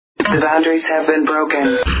The boundaries have been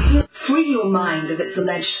broken. Free your mind of its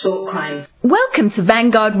alleged thought crimes. Welcome to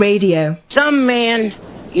Vanguard Radio. Some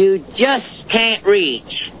men you just can't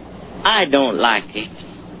reach. I don't like it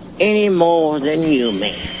any more than you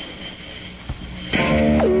men.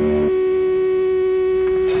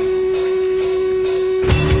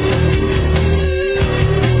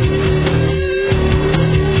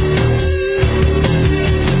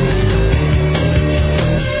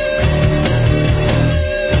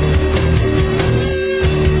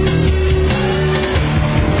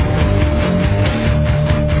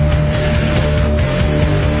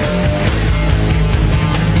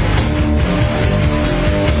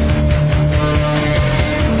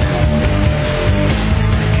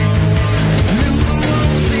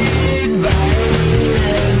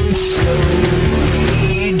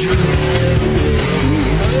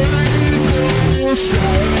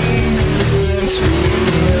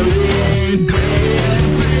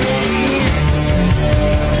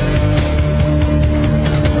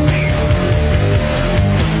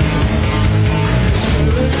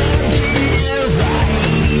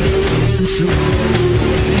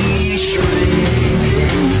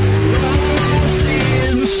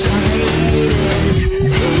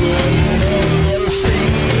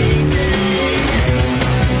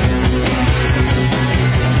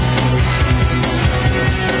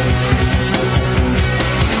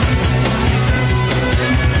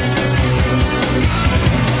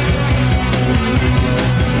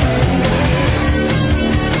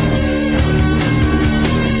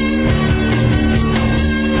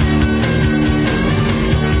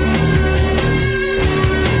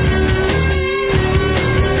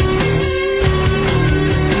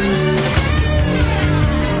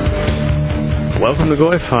 Welcome to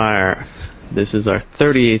GoyFire. This is our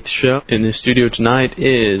 38th show. In the studio tonight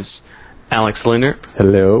is Alex Linder.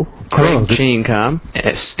 Hello. Craig Chaincomm.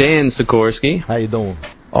 Stan Sikorsky. How you doing?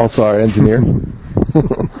 Also our engineer.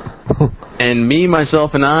 And me,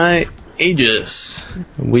 myself, and I, Aegis.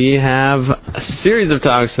 We have a series of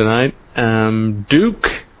talks tonight. Duke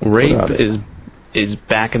rape is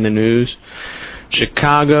back in the news.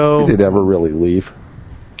 Chicago. Did it ever really leave?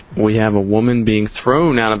 We have a woman being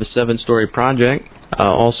thrown out of a 7-story project.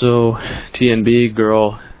 Also, TNB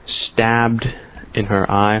girl stabbed in her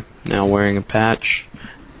eye, now wearing a patch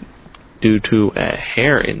due to a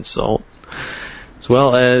hair insult. As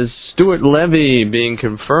well as Stuart Levy being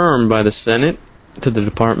confirmed by the Senate to the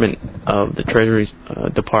Department of the Treasury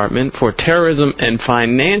Department for terrorism and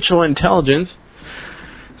financial intelligence.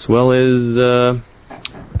 As well as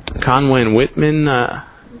Conway-Whitman,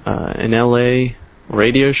 an L.A.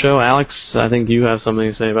 radio show. Alex, I think you have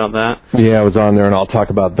something to say about that. Yeah, I was on there, and I'll talk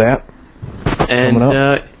about that.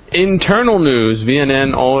 And internal news,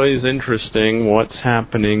 VNN, always interesting. What's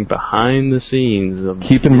happening behind the scenes of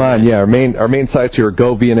Keep in mind, yeah, our main sites here are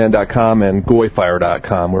govnn.com and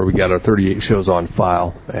goyfire.com, where we got our 38 shows on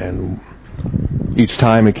file. And each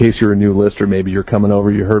time, in case you're a new listener, maybe you're coming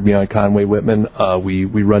over, you heard me on Conway-Whitman, we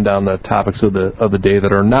run down the topics of the day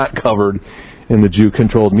that are not covered in the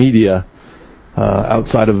Jew-controlled media,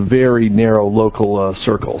 outside of very narrow local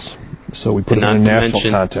circles. So we put it in a national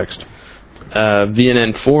context.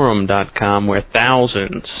 VNNforum.com, where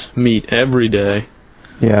thousands meet every day.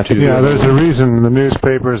 Yeah, there's a reason the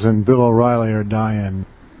newspapers and Bill O'Reilly are dying.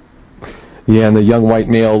 Yeah, and the young white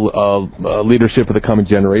male leadership of the coming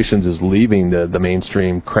generations is leaving the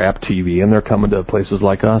mainstream crap TV, and they're coming to places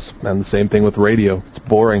like us. And the same thing with radio. It's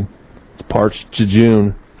boring. It's parched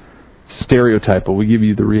jejune. Stereotype, but we give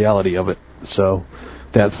you the reality of it. So,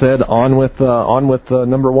 that said, on with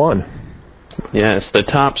number one. Yes, the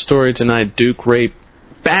top story tonight, Duke rape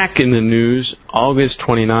back in the news. August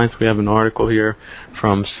 29th, we have an article here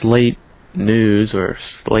from Slate News, or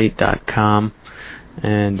Slate.com,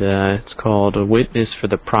 and it's called A Witness for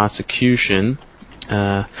the Prosecution.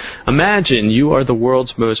 Imagine you are the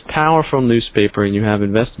world's most powerful newspaper and you have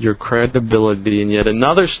invested your credibility in yet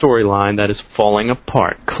another storyline that is falling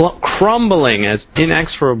apart, crumbling as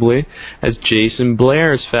inexorably as Jason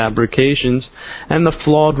Blair's fabrications and the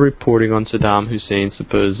flawed reporting on Saddam Hussein's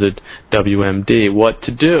supposed WMD. What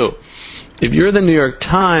to do? If you're the New York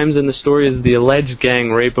Times and the story is the alleged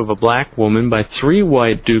gang rape of a black woman by 3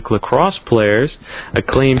 white Duke lacrosse players, a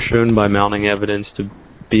claim shown by mounting evidence to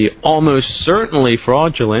be almost certainly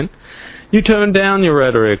fraudulent, you tone down your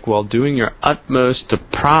rhetoric while doing your utmost to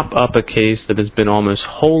prop up a case that has been almost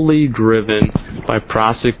wholly driven by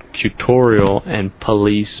prosecutorial and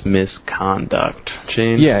police misconduct.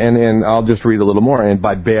 Shane? Yeah, and I'll just read a little more, and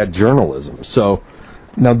by bad journalism. So,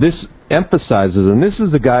 now this emphasizes, and this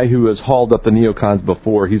is a guy who has hauled up the neocons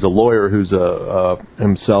before. He's a lawyer who's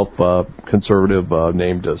himself conservative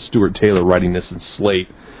named Stuart Taylor, writing this in Slate.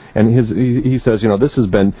 And he says, this has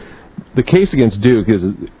been, the case against Duke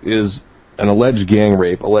is an alleged gang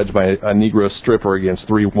rape alleged by a Negro stripper against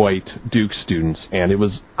 3 white Duke students, and it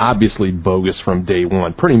was obviously bogus from day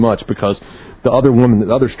one, pretty much because the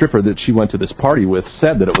other stripper that she went to this party with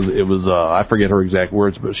said that it was I forget her exact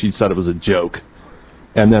words, but she said it was a joke.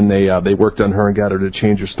 And then they worked on her and got her to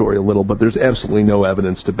change her story a little, but there's absolutely no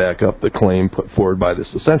evidence to back up the claim put forward by this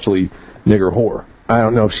essentially nigger whore. I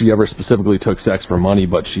don't know if she ever specifically took sex for money,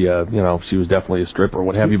 but she was definitely a stripper or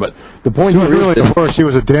what have you. But the point here really is a whore. She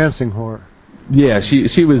was a dancing whore. Yeah,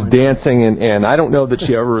 she was dancing, and I don't know that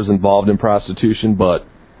she ever was involved in prostitution, but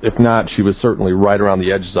if not, she was certainly right around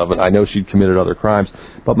the edges of it. I know she'd committed other crimes.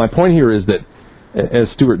 But my point here is that, as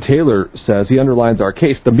Stuart Taylor says, he underlines our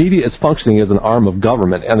case, the media is functioning as an arm of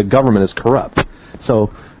government, and the government is corrupt.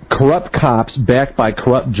 So corrupt cops backed by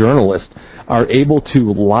corrupt journalists are able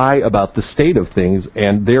to lie about the state of things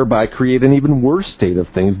and thereby create an even worse state of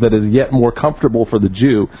things that is yet more comfortable for the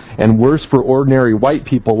Jew and worse for ordinary white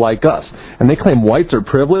people like us. And they claim whites are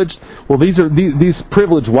privileged. Well, these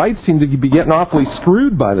privileged whites seem to be getting awfully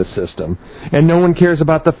screwed by the system, and no one cares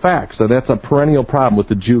about the facts. So that's a perennial problem with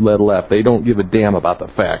the Jew-led left. They don't give a damn about the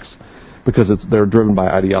facts because they're driven by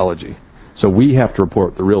ideology. So we have to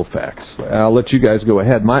report the real facts. I'll let you guys go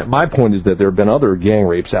ahead. My point is that there have been other gang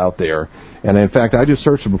rapes out there. And in fact, I just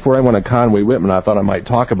searched before I went to Conway-Whitman. I thought I might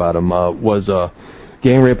talk about him. Was a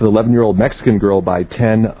gang rape of an 11-year-old Mexican girl by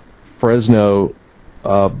 10 Fresno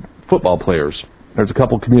football players. There's a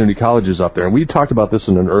couple community colleges up there, and we talked about this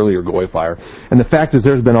in an earlier GoyFire. And the fact is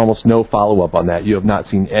there's been almost no follow-up on that. You have not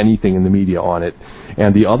seen anything in the media on it.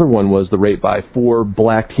 And the other one was the rape by 4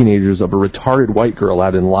 black teenagers of a retarded white girl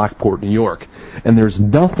out in Lockport, New York. And there's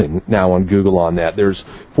nothing now on Google on that. There's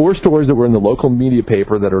 4 stories that were in the local media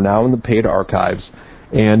paper that are now in the paid archives,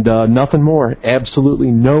 and nothing more.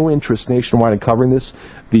 Absolutely no interest nationwide in covering this.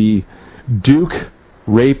 The Duke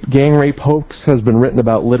gang rape hoax has been written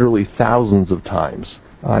about literally thousands of times.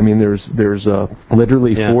 I mean, there's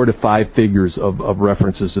literally 4 to 5 figures of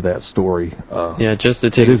references to that story. Just to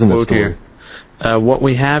take a quote here. What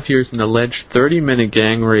we have here is an alleged 30-minute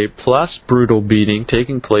gang rape plus brutal beating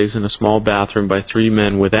taking place in a small bathroom by 3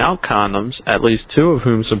 men without condoms, at least 2 of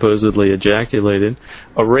whom supposedly ejaculated,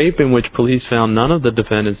 a rape in which police found none of the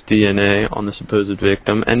defendant's DNA on the supposed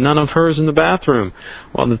victim and none of hers in the bathroom,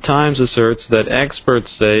 while the Times asserts that experts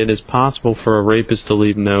say it is possible for a rapist to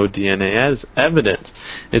leave no DNA as evidence.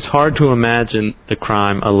 It's hard to imagine the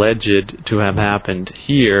crime alleged to have happened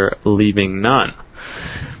here leaving none.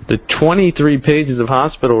 The 23 pages of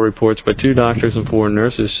hospital reports by 2 doctors and 4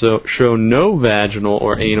 nurses show no vaginal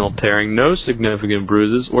or anal tearing, no significant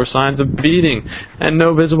bruises or signs of bleeding, and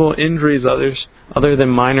no visible injuries other than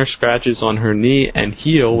minor scratches on her knee and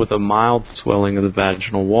heel with a mild swelling of the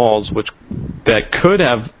vaginal walls, that could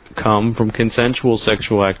have come from consensual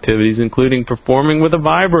sexual activities, including performing with a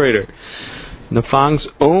vibrator. Nafang's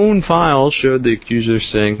own files showed the accuser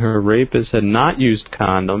saying her rapist had not used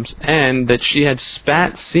condoms and that she had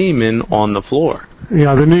spat semen on the floor.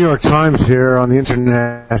 Yeah, the New York Times here on the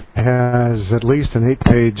Internet has at least an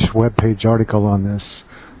 8-page web-page article on this.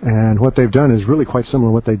 And what they've done is really quite similar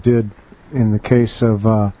to what they did in the case of,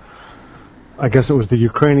 I guess it was the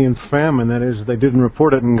Ukrainian famine. That is, they didn't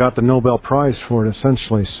report it and got the Nobel Prize for it,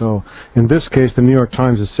 essentially. So in this case, the New York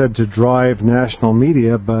Times is said to drive national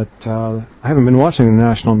media, but I haven't been watching the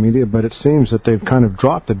national media, but it seems that they've kind of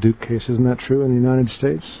dropped the Duke case. Isn't that true in the United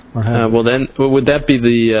States? Well, then, would that be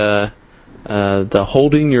the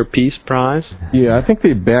Holding Your Peace Prize? Yeah, I think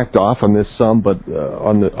they backed off on this some, but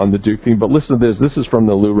on the Duke thing. But listen to this. This is from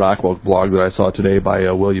the Lou Rockwell blog that I saw today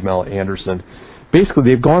by William L. Anderson. Basically,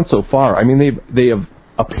 they've gone so far. I mean, they have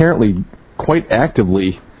apparently quite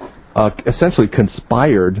actively, essentially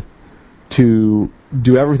conspired to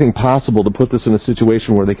do everything possible to put this in a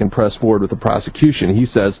situation where they can press forward with the prosecution. He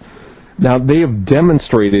says, now they have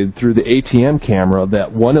demonstrated through the ATM camera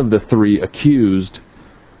that one of the 3 accused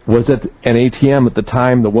was at an ATM at the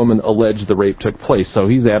time the woman alleged the rape took place. So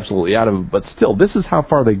he's absolutely out of it. But still, this is how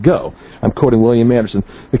far they go. I'm quoting William Anderson.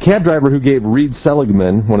 The cab driver who gave Reed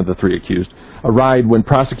Seligman, one of the 3 accused, a ride when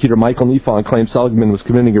prosecutor Michael Nefon claimed Seligman was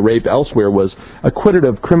committing a rape elsewhere was acquitted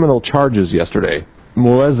of criminal charges yesterday.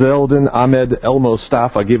 Moazeldin Ahmed El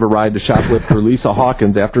Mostafa gave a ride to shoplifter Lisa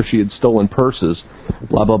Hawkins after she had stolen purses.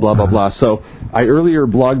 Blah, blah, blah, blah, blah. So I earlier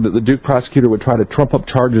blogged that the Duke prosecutor would try to trump up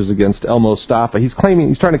charges against El Mostafa. He's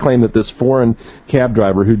trying to claim that this foreign cab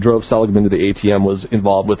driver who drove Seligman to the ATM was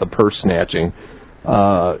involved with a purse snatching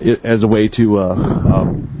as a way to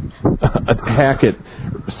hack at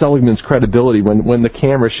Seligman's credibility when the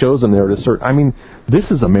camera shows him there to assert. I mean, this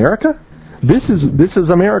is America. This is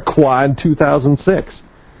America in 2006.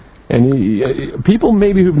 And people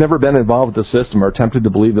maybe who've never been involved with the system are tempted to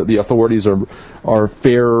believe that the authorities are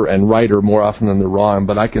fair and righter more often than they're wrong.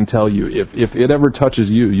 But I can tell you, if it ever touches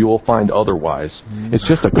you, you will find otherwise. It's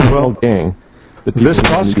just a criminal gang. This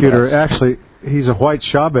prosecutor, actually, he's a white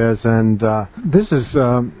Chavez, and this is, this is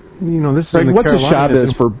in the what's a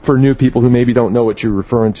Carolinas. Chavez for new people who maybe don't know what you're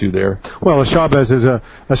referring to there? Well, a Chavez is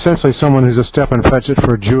essentially someone who's a step and fetch it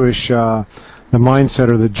for Jewish, the mindset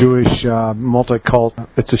or the Jewish multi-cult.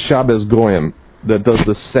 It's a Chavez Goyim that does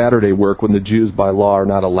the Saturday work when the Jews by law are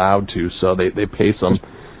not allowed to, so they pay some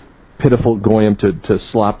pitiful Goyim to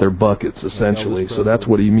slop their buckets, essentially. So that's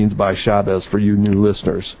what he means by Chavez for you new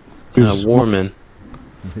listeners. Warman.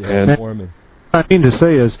 And Warman. What I mean to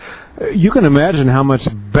say is, you can imagine how much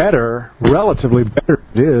better, relatively better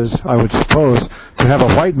it is, I would suppose, to have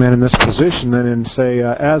a white man in this position than in, say,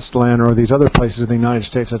 Aztlan or these other places in the United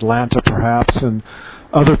States, Atlanta perhaps, and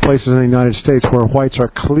other places in the United States where whites are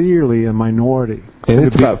clearly a minority. And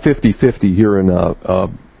it's about 50-50 here in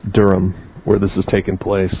Durham where this is taking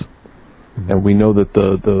place. And we know that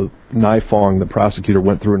the Nifong, the prosecutor,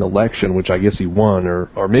 went through an election, which I guess he won, or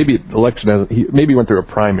maybe maybe he went through a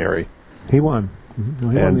primary. He won.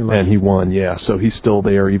 No, he won, yeah. So he's still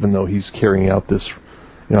there, even though he's carrying out this.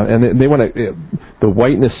 And they want to. The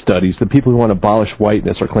whiteness studies. The people who want to abolish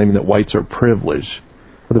whiteness are claiming that whites are privileged.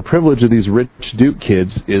 But the privilege of these rich Duke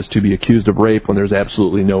kids is to be accused of rape when there's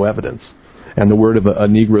absolutely no evidence. And the word of a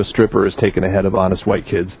Negro stripper is taken ahead of honest white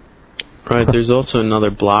kids. Right, there's also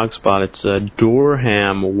another blog spot. It's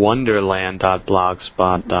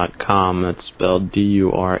DurhamWonderland.blogspot.com. That's spelled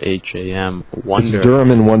Durham. Wonder. It's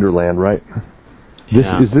Durham in Wonderland, right?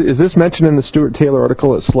 Yeah. Is this mentioned in the Stuart Taylor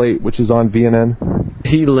article at Slate, which is on VNN?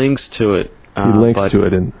 He links to it.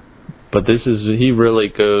 But this is, he really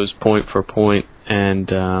goes point for point, and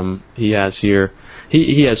he has here,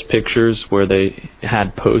 he has pictures where they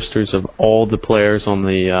had posters of all the players on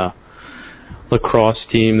the lacrosse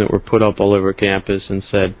team that were put up all over campus and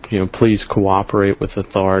said, please cooperate with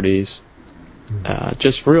authorities.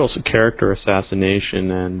 Just real character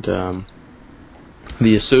assassination and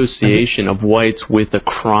the association of whites with a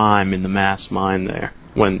crime in the mass mind there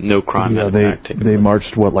when no crime had in fact taken place. They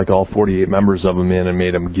marched, all 48 members of them in and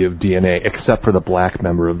made them give DNA, except for the black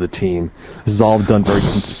member of the team. This is all done very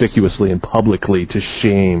conspicuously and publicly to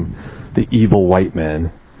shame the evil white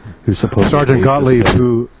men who supposedly... Sergeant Gottlieb,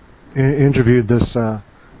 who interviewed this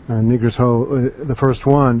Negros Ho, the first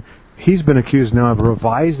one, he's been accused now of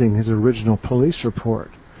revising his original police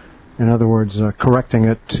report. In other words, correcting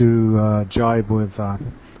it to jibe with the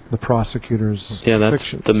prosecutor's that's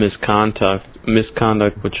fiction. The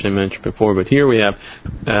misconduct which I mentioned before. But here we have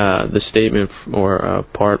the statement or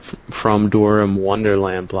part from Durham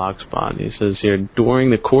Wonderland Blogspot. He says here, during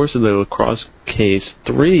the course of the lacrosse case,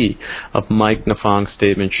 3 of Mike Nafong's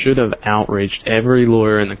statements should have outraged every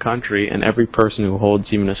lawyer in the country and every person who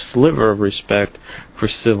holds even a sliver of respect for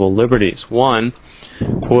civil liberties. 1,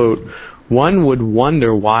 quote, one would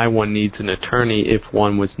wonder why one needs an attorney if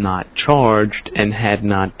one was not charged and had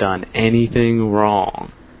not done anything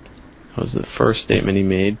wrong. That was the first statement he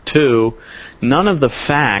made. 2, none of the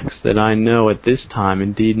facts that I know at this time,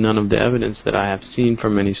 indeed none of the evidence that I have seen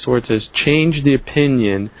from many sources, changed the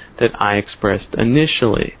opinion that I expressed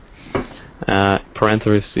initially.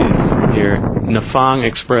 Parentheses here. Nafong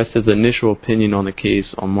expressed his initial opinion on the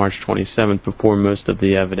case on March 27th before most of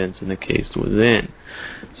the evidence in the case was in.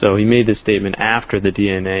 So he made this statement after the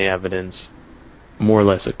DNA evidence more or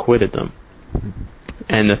less acquitted them.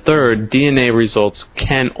 And the third, DNA results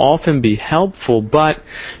can often be helpful, but,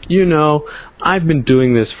 I've been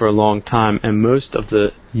doing this for a long time, and most of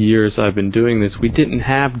the years I've been doing this, we didn't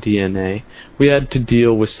have DNA. We had to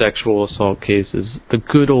deal with sexual assault cases the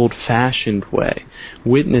good old-fashioned way.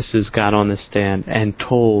 Witnesses got on the stand and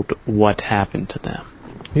told what happened to them.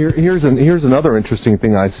 Here's another interesting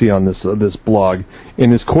thing I see on this blog.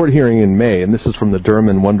 In his court hearing in May, and this is from the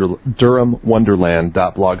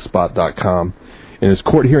DurhamWonderland.blogspot.com. In his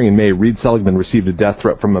court hearing in May, Reed Seligman received a death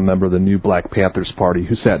threat from a member of the new Black Panthers Party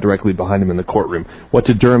who sat directly behind him in the courtroom. What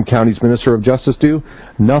did Durham County's Minister of Justice do?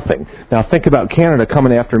 Nothing. Now think about Canada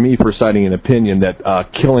coming after me for citing an opinion that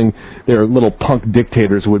killing their little punk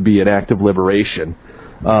dictators would be an act of liberation.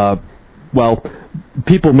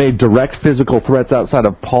 People made direct physical threats outside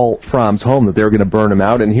of Paul Fromm's home that they were going to burn him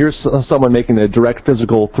out, and here's someone making a direct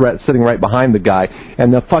physical threat sitting right behind the guy,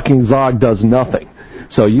 and the fucking Zog does nothing.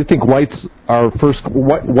 So you think whites are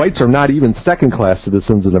not even second-class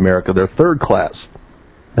citizens in America. They're third-class.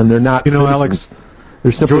 And they're not citizens. Alex,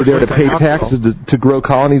 They're simply there to pay taxes to grow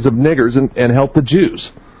colonies of niggers and help the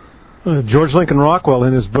Jews. George Lincoln Rockwell,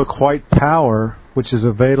 in his book White Power, which is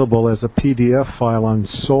available as a PDF file on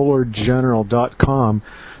solargeneral.com,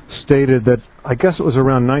 stated that, I guess it was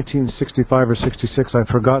around 1965 or 66, I've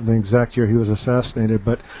forgotten the exact year he was assassinated,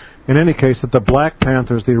 but in any case, that the Black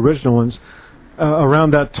Panthers, the original ones,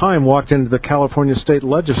 around that time walked into the California state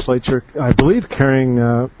legislature, I believe carrying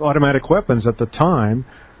automatic weapons at the time,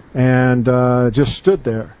 and just stood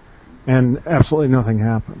there, and absolutely nothing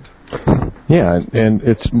happened. Yeah, and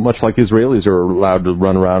it's much like Israelis are allowed to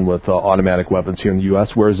run around with automatic weapons here in the U.S.,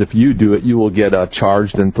 whereas if you do it, you will get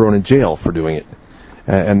charged and thrown in jail for doing it.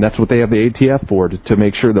 And that's what they have the ATF for, to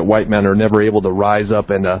make sure that white men are never able to rise up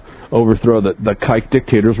and overthrow the kike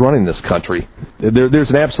dictators running this country. There's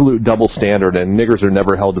an absolute double standard, and niggers are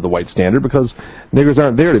never held to the white standard because niggers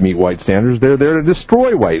aren't there to meet white standards. They're there to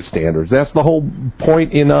destroy white standards. That's the whole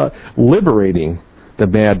point in liberating the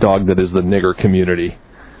mad dog that is the nigger community.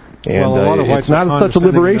 And well, a lot of whites it's not such a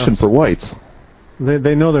liberation for whites.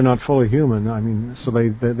 They know they're not fully human. I mean, so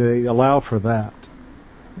they allow for that.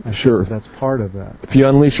 Sure. That's part of that. If you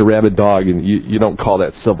unleash a rabid dog, and you don't call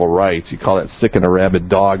that civil rights, you call that sicking a rabid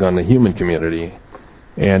dog on the human community.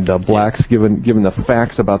 And blacks, given the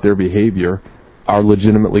facts about their behavior, are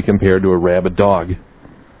legitimately compared to a rabid dog.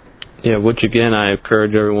 Yeah, which again, I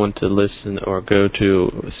encourage everyone to listen or go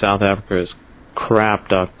to South Africa's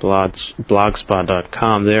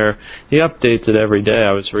crap.blogspot.com. There, he updates it every day.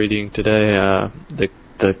 I was reading today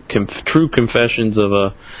the true confessions of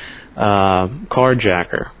a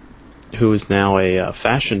carjacker who is now a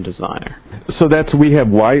fashion designer. So we have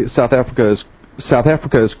South Africa is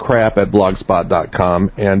crap at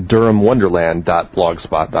blogspot.com and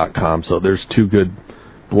durhamwonderland.blogspot.com. So there's two good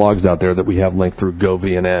blogs out there that we have linked through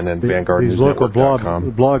GoVNN and VanguardNewsNetwork.com. These local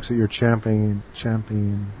blogs that you're championing.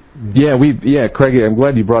 Yeah, Craig, I'm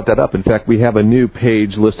glad you brought that up. In fact, we have a new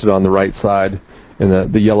page listed on the right side in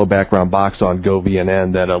the yellow background box on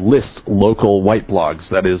GoVNN that lists local white blogs.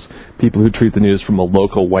 That is, people who treat the news from the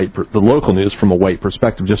local news from a white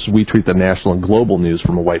perspective, just as we treat the national and global news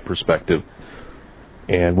from a white perspective.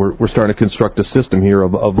 And we're starting to construct a system here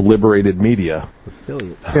of liberated media.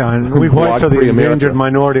 Yeah, and we whites are the endangered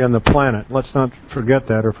minority on the planet. Let's not forget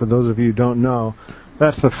that, or for those of you who don't know,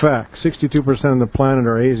 that's the fact. 62% of the planet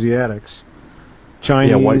are Asiatics.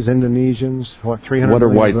 Chinese, Indonesians, 300 What are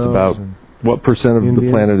whites of those, about? What percent of the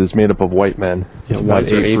planet is made up of white men? Yeah, about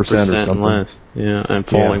 8% or something. less. Yeah, and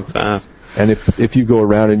falling fast. And if you go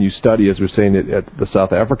around and you study, as we're saying at the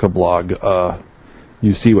South Africa blog,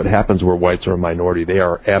 you see what happens where whites are a minority. They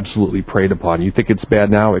are absolutely preyed upon. You think it's bad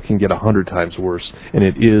now, it can get 100 times worse, and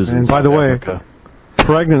it is. And by the way,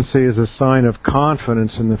 pregnancy is a sign of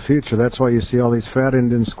confidence in the future. That's why you see all these fat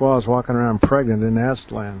Indian squaws walking around pregnant in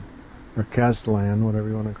Aztlan. Or Castellan, whatever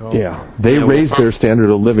you want to call it. Yeah, they raise their standard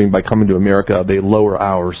of living by coming to America. They lower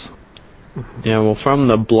ours. Yeah, well, from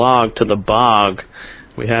the blog to the bog,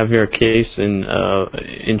 we have here a case in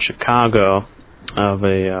Chicago of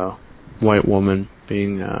a white woman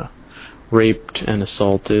being raped and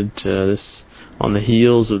assaulted. This on the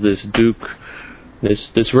heels of this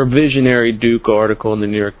revisionary Duke article in the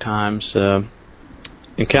New York Times.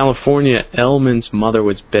 In California, Elman's mother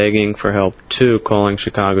was begging for help too, calling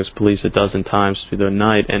Chicago's police a dozen times through the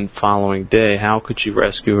night and following day. How could she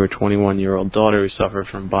rescue her 21-year-old daughter who suffered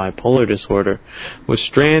from bipolar disorder, was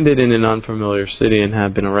stranded in an unfamiliar city, and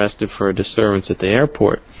had been arrested for a disturbance at the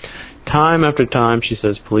airport? Time after time, she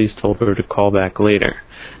says, police told her to call back later.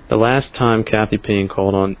 The last time Kathy Payne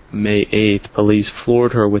called on May 8th, police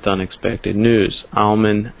floored her with unexpected news.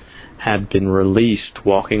 Alman had been released,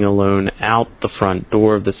 walking alone out the front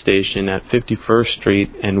door of the station at 51st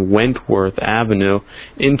Street and Wentworth Avenue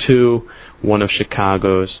into one of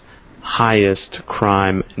Chicago's highest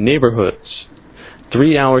crime neighborhoods.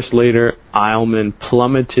 3 hours later, Eilman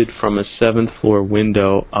plummeted from a 7th-floor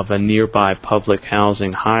window of a nearby public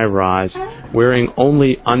housing high-rise, wearing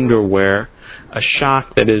only underwear, a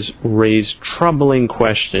shock that has raised troubling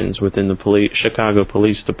questions within the Chicago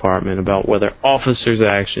Police Department about whether officers'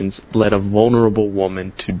 actions led a vulnerable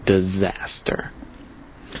woman to disaster.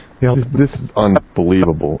 Yeah, this is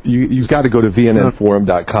unbelievable. You've got to go to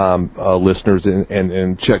vnnforum.com, listeners,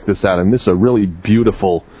 and check this out. And this is a really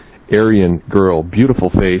beautiful Aryan girl,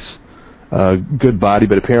 beautiful face, good body,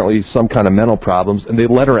 but apparently some kind of mental problems. And they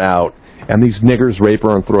let her out, and these niggers rape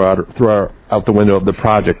her and throw her out the window of the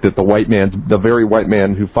project that the very white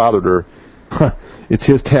man who fathered her, it's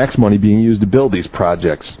his tax money being used to build these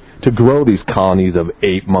projects, to grow these colonies of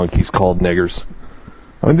ape monkeys called niggers.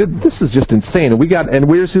 I mean, this is just insane. And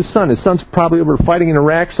where's his son? His son's probably over fighting in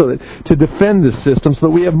Iraq to defend this system so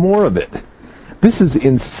that we have more of it. This is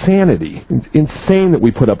insanity. It's insane that we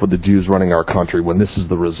put up with the Jews running our country when this is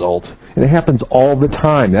the result. And it happens all the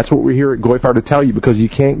time. That's what we're here at GoyFire to tell you, because you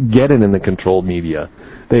can't get it in the controlled media.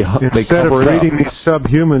 They cover it up. Instead of breeding these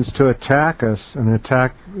subhumans to attack us and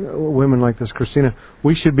attack women like this Christina,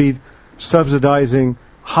 we should be subsidizing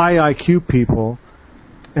high IQ people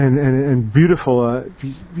and beautiful,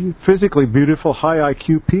 physically beautiful, high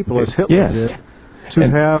IQ people, as Hitler did, to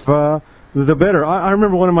have the better. I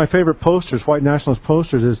remember one of my favorite posters, white nationalist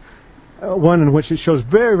posters, is one in which it shows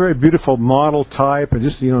very, very beautiful model type, and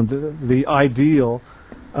just the ideal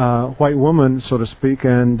white woman, so to speak.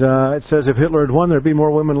 And it says if Hitler had won, there'd be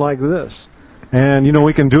more women like this. And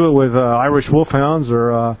we can do it with Irish wolfhounds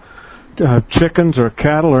or chickens or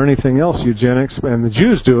cattle or anything else, eugenics. And the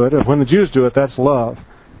Jews do it. When the Jews do it, that's love.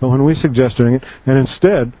 But when we suggest doing it, and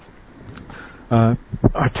instead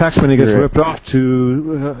our tax money gets ripped off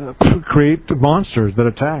to create monsters that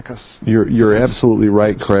attack us. You're absolutely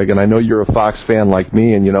right, Craig, and I know you're a Fox fan like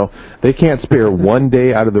me, and they can't spare one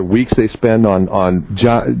day out of the weeks they spend on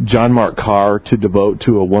John Mark Carr to devote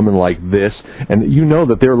to a woman like this, and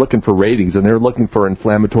that they're looking for ratings and they're looking for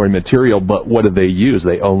inflammatory material, but what do they use?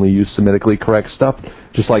 They only use Semitically correct stuff,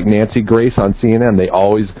 just like Nancy Grace on CNN. They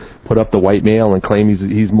always put up the white male and claim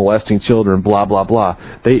he's molesting children, blah, blah, blah.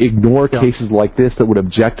 They ignore cases like this that would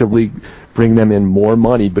objectively bring them in more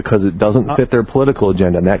money because it doesn't fit their political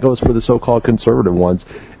agenda, and that goes for the so-called conservative ones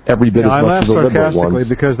every bit as much as the liberal ones. I laugh sarcastically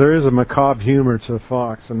because there is a macabre humor to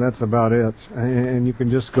Fox, and that's about it. And you can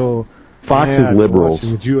just go Fox is liberals.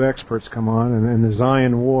 The Jew experts come on, and the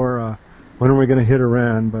Zion War, when are we going to hit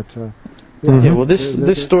Iran? But yeah, well,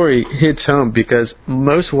 this story hits home because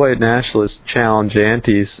most white nationalists challenge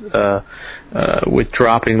antis with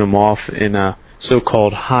dropping them off in a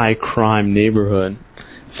so-called high-crime neighborhood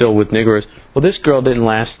filled with Negroes. Well, this girl didn't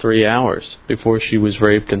last 3 hours before she was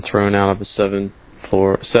raped and thrown out of a seventh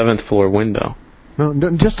floor window. No,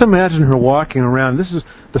 just imagine her walking around. This is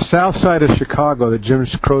the south side of Chicago that Jim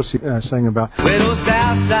Croce sang about. Little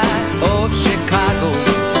south side of Chicago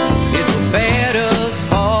is the baddest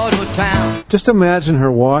part of town. Just imagine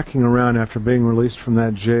her walking around after being released from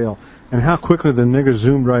that jail, and how quickly the nigger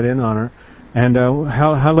zoomed right in on her. And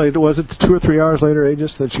how late was it? 2 or 3 hours later,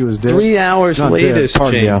 Aegis, that she was dead? 3 hours latest,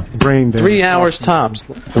 brain dead. 3 hours tops.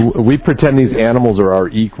 We pretend these animals are our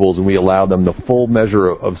equals, and we allow them the full measure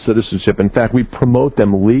of citizenship. In fact, we promote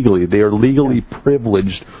them legally. They are legally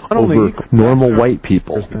privileged over normal white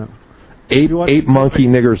people. Eight monkey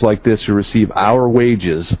niggers like this who receive our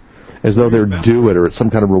wages as though they're due it or it's some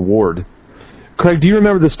kind of reward. Craig, do you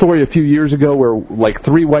remember the story a few years ago where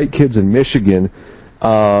 3 white kids in Michigan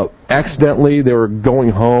accidentally they were going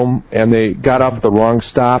home and they got off at the wrong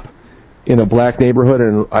stop in a black neighborhood,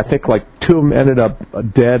 and I think 2 of them ended up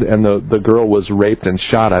dead, and the girl was raped and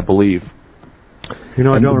shot, I believe. I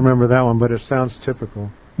don't remember that one, but it sounds typical.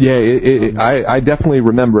 Yeah, I definitely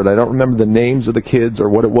remember it. I don't remember the names of the kids or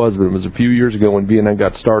what it was, but it was a few years ago when Vietnam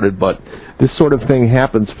got started. But this sort of thing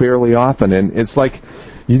happens fairly often, and it's like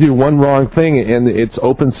you do one wrong thing and it's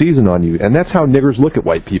open season on you. And that's how niggers look at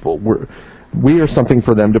white people. We are something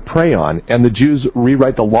for them to prey on, and the Jews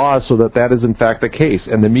rewrite the laws so that is in fact the case,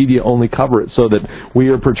 and the media only cover it so that we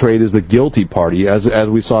are portrayed as the guilty party, as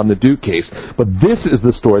we saw in the Duke case. But this is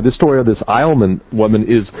the story. The story of this Eilman woman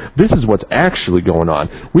this is what's actually going on.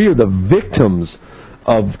 We are the victims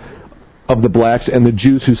of the blacks and the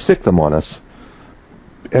Jews who sick them on us,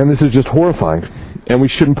 and this is just horrifying, and we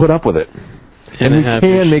shouldn't put up with it. And we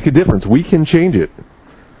can make a difference. We can change it,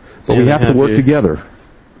 but we have to work together.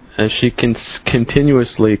 As she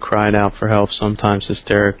continuously cried out for help, sometimes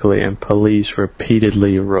hysterically, and police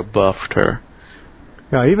repeatedly rebuffed her.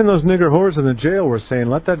 Yeah, even those nigger whores in the jail were saying,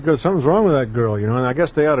 let that go, something's wrong with that girl, and I guess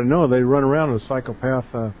they ought to know. They run around with psychopath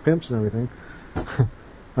pimps and everything.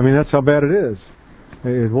 I mean, that's how bad it is.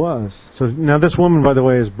 It was. So now this woman, by the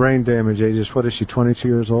way, is brain damaged. Ages, what is she, 22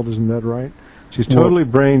 years old, isn't that right? She's totally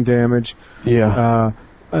brain damaged. Yeah.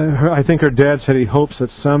 I think her dad said he hopes that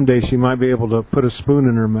someday she might be able to put a spoon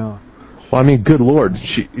in her mouth. Well, I mean, good Lord,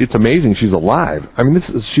 it's amazing she's alive. I mean,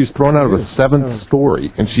 she's thrown out of a 7th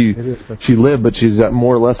story, and she lived, but she's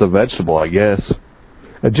more or less a vegetable, I guess.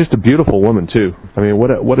 Just a beautiful woman too. I mean,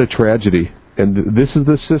 what a tragedy. And this is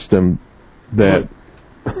the system that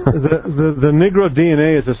the Negro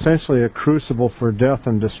DNA is essentially a crucible for death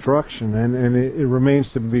and destruction, and it remains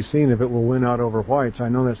to be seen if it will win out over whites. I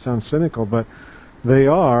know that sounds cynical, but they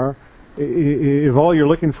are. If all you're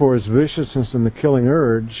looking for is viciousness and the killing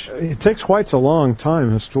urge, it takes whites a long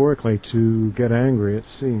time historically to get angry, it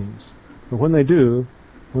seems. But when they do,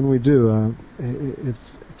 when we do,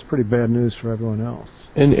 it's pretty bad news for everyone else.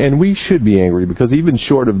 And we should be angry, because even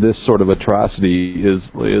short of this sort of atrocity is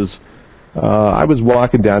I was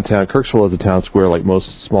walking downtown. Kirksville is a town square like most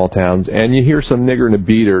small towns, and you hear some nigger in a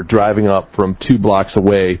beater driving up from 2 blocks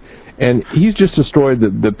away, and he's just destroyed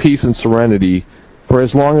the peace and serenity for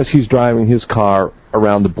as long as he's driving his car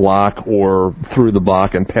around the block or through the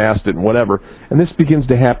block and past it and whatever. And this begins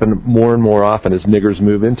to happen more and more often as niggers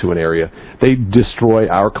move into an area. They destroy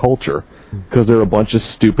our culture because they're a bunch of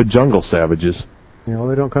stupid jungle savages. You know,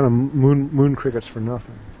 they don't kind of moon crickets for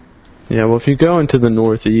nothing. Yeah, well, if you go into the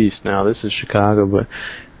Northeast now, this is Chicago, but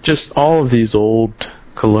just all of these old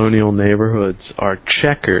colonial neighborhoods are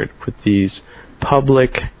checkered with these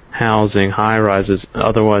public housing high-rises,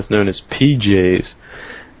 otherwise known as PJs.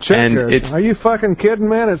 Checkered? And are you fucking kidding,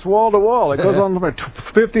 man? It's wall to wall. It goes on for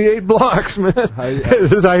 58 blocks, man.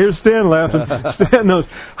 I hear Stan laughing. Stan knows.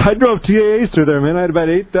 I drove TAAs through there, man. I had about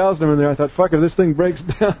 8,000 of them in there. I thought, fuck, if this thing breaks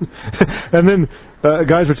down. And then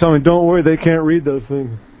guys were telling me, don't worry, they can't read those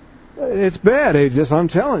things. It's bad, I'm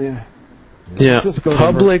telling you. Yeah,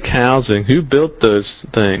 public housing. Who built those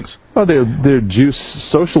things? Well, they're juice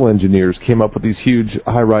social engineers came up with these huge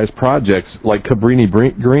high-rise projects, like Cabrini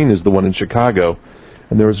Green is the one in Chicago.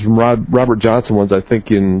 And there was some Robert Johnson ones, I think,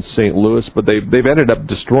 in St. Louis, but they've ended up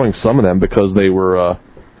destroying some of them because they were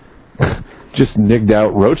just nigged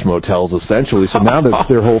out roach motels, essentially. So now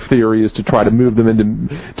their whole theory is to try to move them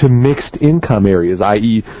into mixed income areas,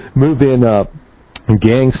 i.e., move in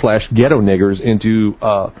gang/ghetto niggers into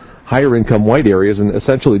higher income white areas and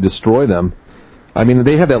essentially destroy them. I mean,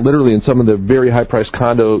 they have that literally in some of the very high-priced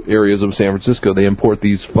condo areas of San Francisco. They import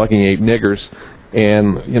these fucking ape niggers,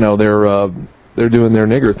 and you know they're doing their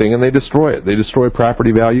nigger thing, and they destroy it. They destroy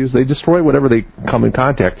property values. They destroy whatever they come in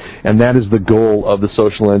contact, and that is the goal of the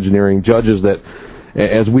social engineering judges. That,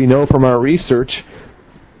 as we know from our research,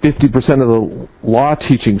 50% of the law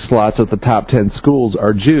teaching slots at the top 10 schools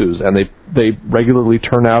are Jews, and they regularly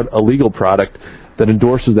turn out a legal product that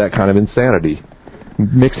endorses that kind of insanity,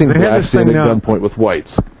 mixing black at gunpoint with whites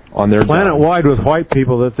on their planet-wide with white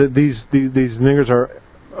people. That these niggers are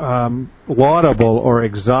laudable or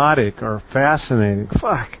exotic or fascinating.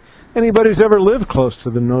 Fuck. Anybody who's ever lived close to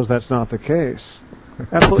them knows that's not the case.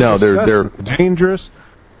 No, they're dangerous.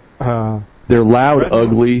 They're loud,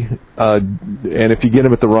 ugly, and if you get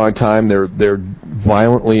them at the wrong time, they're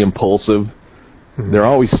violently impulsive. They're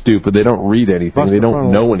always stupid. They don't read anything. They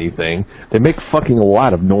don't know anything. They make fucking a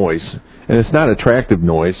lot of noise, and it's not attractive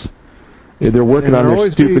noise. They're working on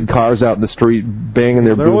their stupid cars out in the street, banging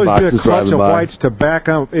their boom boxes driving by. There always be a clutch of whites to back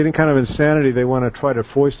up any kind of insanity they want to try to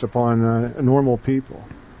foist upon normal people.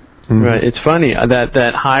 Mm-hmm. Right. It's funny,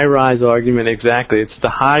 that high-rise argument, exactly. It's the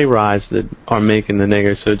high-rise that are making the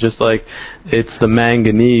niggers. So just like it's the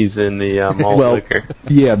manganese in the malt liquor.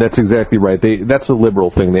 Yeah, that's exactly right. That's a liberal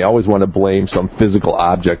thing. They always want to blame some physical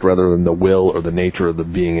object rather than the will or the nature of the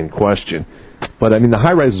being in question. But, I mean, the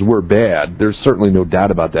high-rises were bad. There's certainly no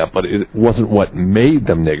doubt about that. But it wasn't what made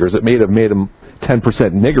them niggers. It made them 10%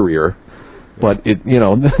 niggerier. But,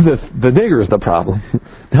 the nigger is the problem.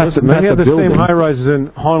 They have the same high-rises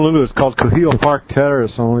in Honolulu. It's called Kuhio Park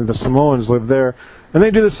Terrace. Only the Samoans live there. And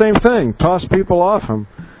they do the same thing. Toss people off them.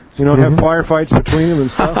 Have firefights between them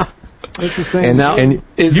and stuff. It's the same. And now, is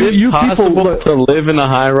it possible to live in a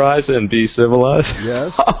high-rise and be civilized?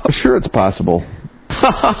 Yes. Sure, it's possible.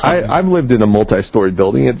 I've lived in a multi-story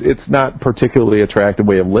building. It's not a particularly attractive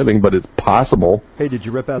way of living, but it's possible. Hey, did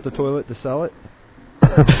you rip out the toilet to sell it?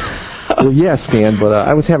 Well, yes, Stan, but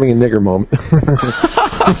I was having a nigger moment.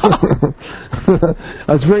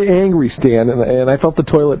 I was very angry, Stan, and I felt the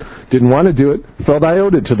toilet didn't want to do it. Felt I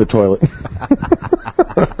owed it to the toilet.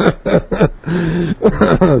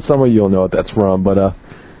 Some of you will know what that's from, but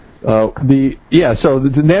so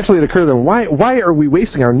naturally it occurred to them, why are we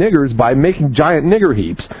wasting our niggers by making giant nigger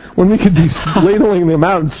heaps when we could be ladling them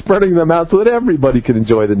out and spreading them out so that everybody could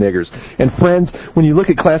enjoy the niggers? And friends, when you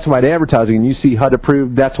look at classified advertising and you see HUD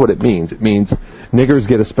approved, that's what it means. It means niggers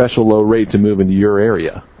get a special low rate to move into your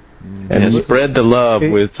area. And spread the love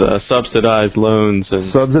with subsidized loans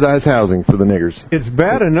and subsidized housing for the niggers. It's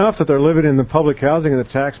bad enough that they're living in the public housing at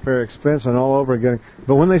the taxpayer expense and all over again.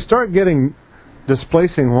 But when they start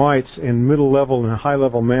displacing whites in middle-level and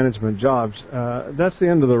high-level management jobs, that's the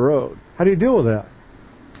end of the road. How do you deal with that?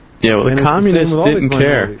 Yeah, well, the communists didn't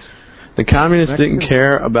care. The communists didn't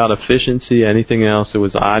care about efficiency, anything else. It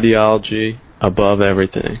was ideology above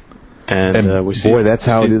everything. And we see, boy, that's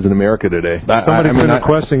how it is in America today. Somebody's been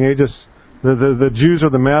requesting the Jews are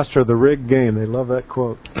the master of the rigged game. They love that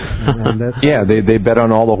quote. Yeah, they bet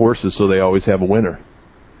on all the horses, so they always have a winner.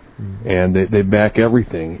 And they back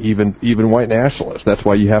everything, even white nationalists. That's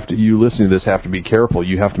why you listening to this have to be careful.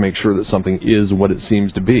 You have to make sure that something is what it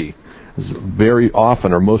seems to be. Very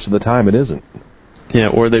often, or most of the time, it isn't. Yeah,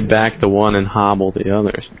 or they back the one and hobble the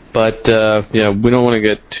others. But, we don't want to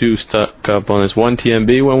get too stuck up on this one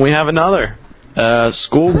TMB when we have another.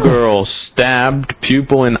 Schoolgirl stabbed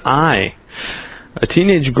pupil in eye. A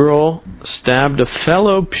teenage girl stabbed a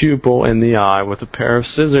fellow pupil in the eye with a pair of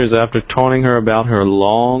scissors after taunting her about her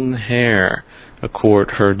long hair, a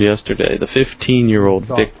court heard yesterday. The 15-year-old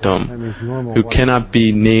victim, who cannot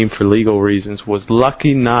be named for legal reasons, was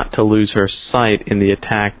lucky not to lose her sight in the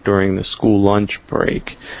attack during the school lunch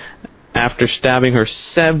break. After stabbing her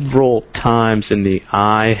several times in the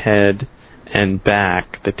eye, head, and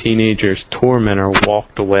back, the teenager's tormentor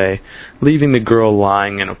walked away, leaving the girl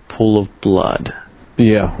lying in a pool of blood.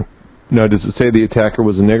 Yeah. Now, does it say the attacker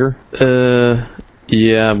was a nigger?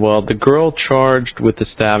 Yeah, well, the girl charged with the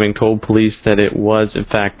stabbing told police that it was, in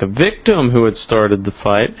fact, the victim who had started the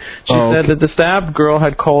fight. She said that the stabbed girl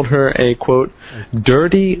had called her a, quote,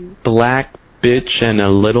 dirty black bitch and a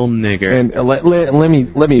little nigger. And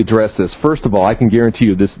let me address this. First of all, I can guarantee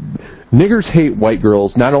you this. Niggers hate white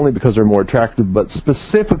girls not only because they're more attractive, but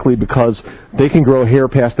specifically because they can grow hair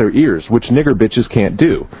past their ears, which nigger bitches can't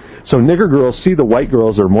do. So nigger girls see the white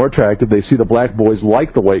girls are more attractive. They see the black boys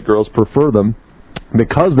like the white girls, prefer them,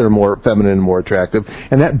 because they're more feminine and more attractive,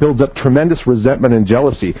 and that builds up tremendous resentment and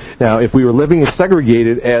jealousy. Now, if we were living as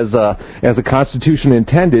segregated as the Constitution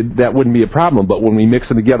intended, that wouldn't be a problem, but when we mix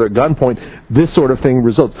them together at gunpoint, this sort of thing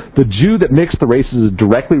results. The Jew that mixed the races is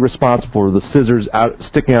directly responsible for the scissors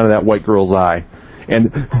sticking out of that white girl's eye.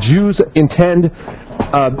 And Jews intend,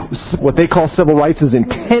 what they call civil rights is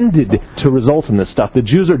intended to result in this stuff. The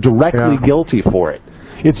Jews are directly guilty for it.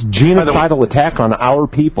 It's genocidal attack on our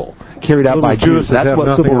people carried out by Jews. That's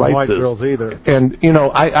what civil rights is. Either. And,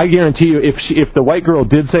 I guarantee you, if the white girl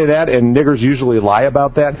did say that, and niggers usually lie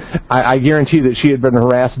about that, I guarantee that she had been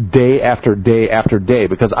harassed day after day after day,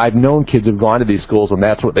 because I've known kids who've gone to these schools, and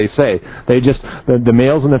that's what they say. They just, the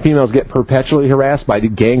males and the females get perpetually harassed by the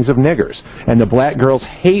gangs of niggers. And the black girls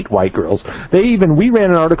hate white girls. We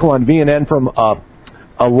ran an article on VNN from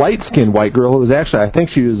a light-skinned white girl who was actually, I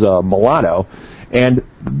think she was mulatto, and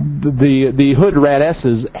the hood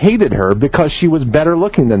ratesses hated her because she was better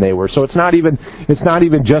looking than they were. So it's not even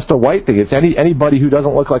just a white thing. It's anybody who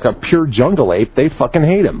doesn't look like a pure jungle ape, they fucking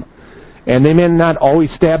hate them. And they may not always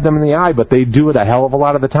stab them in the eye, but they do it a hell of a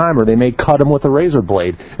lot of the time, or they may cut them with a razor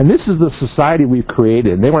blade. And this is the society we've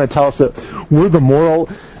created. And they want to tell us that we're the moral,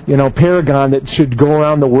 paragon that should go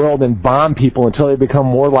around the world and bomb people until they become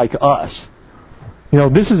more like us.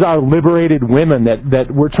 This is our liberated women that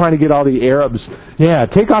we're trying to get all the Arabs,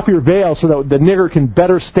 take off your veil so that the nigger can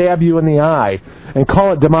better stab you in the eye and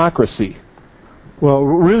call it democracy. Well,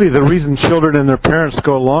 really the reason children and their parents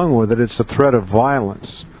go along with it's the threat of violence,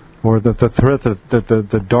 or the threat that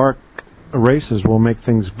the dark races will make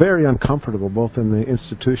things very uncomfortable, both in the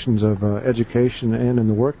institutions of education and in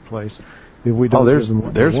the workplace. If we don't there's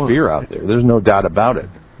fear out there. There's no doubt about it.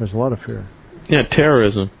 There's a lot of fear. Yeah,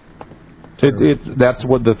 terrorism. That's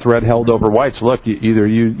what the thread held over whites. Look, either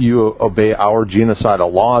you obey our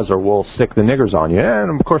genocidal laws, or we'll sick the niggers on you.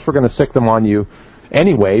 And of course, we're going to sick them on you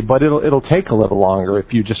anyway. But it'll take a little longer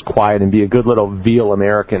if you just quiet and be a good little veal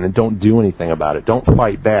American and don't do anything about it. Don't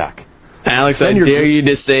fight back. Alex, I dare you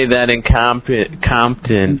to say that in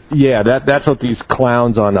Compton. Yeah, that's what these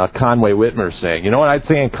clowns on Conway-Whitman are saying. You know what I'd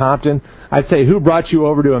say in Compton? I'd say, who brought you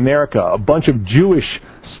over to America? A bunch of Jewish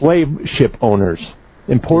slave ship owners.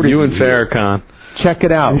 Imported you and Farrakhan. Check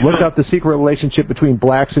it out. Look up the secret relationship between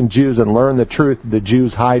blacks and Jews and learn the truth the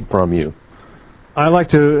Jews hide from you. I like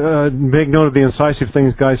to make note of the incisive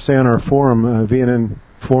things guys say on our forum,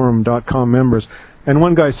 VNNforum.com members. And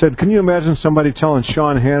one guy said, can you imagine somebody telling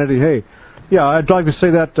Sean Hannity, hey, I'd like to say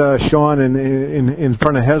that, Sean, in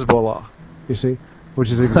front of Hezbollah, you see? Which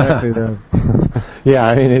is exactly the... Yeah,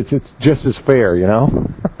 I mean, it's just as fair,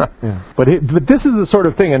 Yeah. But this is the sort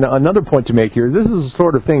of thing, and another point to make here, this is the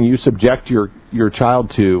sort of thing you subject your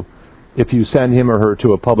child to if you send him or her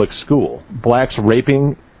to a public school. Blacks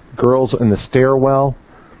raping girls in the stairwell,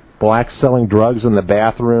 blacks selling drugs in the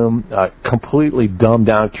bathroom, completely dumbed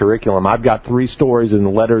down curriculum. I've got 3 stories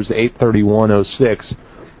in letters 83106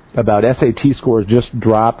 about SAT scores just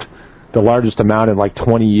dropped, the largest amount in like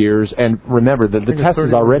 20 years. And remember that the test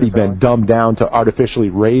has already been dumbed down to artificially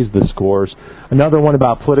raise the scores. Another one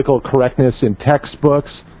about political correctness in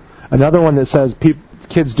textbooks. Another one that says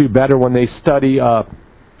kids do better when they study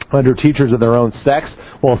under teachers of their own sex.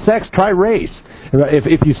 Well, sex, try race.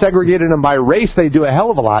 If you segregated them by race, they do a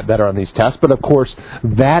hell of a lot better on these tests. But, of course,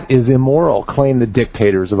 that is immoral, claim the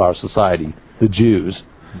dictators of our society, the Jews.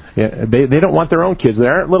 Yeah, they don't want their own kids.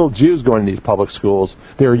 There aren't little Jews going to these public schools.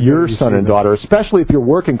 They're your son and daughter, especially if you're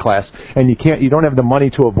working class and you don't have the money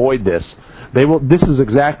to avoid this. This is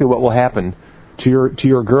exactly what will happen to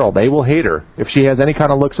your girl. They will hate her. If she has any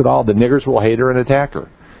kind of looks at all, the niggers will hate her and attack her.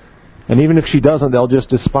 And even if she doesn't, they'll just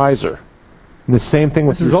despise her. And the same thing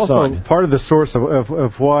with your son. This is also part of the source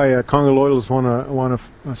of why Congo loyalists want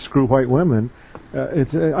to screw white women.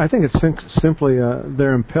 I think it's simply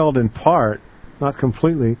they're impelled in part, not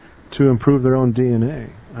completely, to improve their own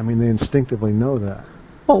DNA. I mean, they instinctively know that.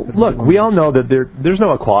 Well, look, we all know that there's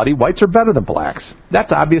no equality. Whites are better than blacks.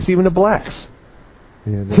 That's obvious even to blacks.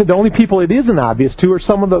 Yeah, the only people it isn't obvious to are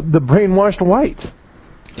some of the brainwashed whites.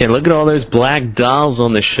 Yeah, look at all those black dolls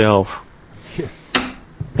on the shelf.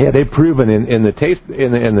 Yeah, they've proven in the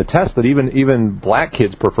test that even black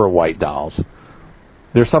kids prefer white dolls.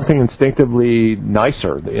 There's something instinctively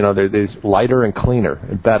nicer, they're lighter and cleaner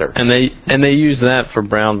and better. And they use that for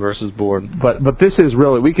brown versus board. But this is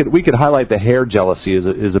really we could highlight the hair jealousy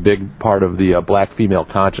is a big part of the black female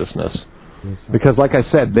consciousness. Because like I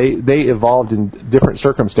said, they evolved in different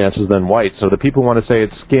circumstances than whites. So the people want to say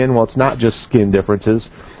it's skin, well, it's not just skin differences.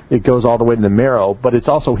 It goes all the way to the marrow, but it's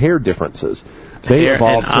also hair differences. They hair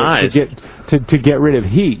evolved to get rid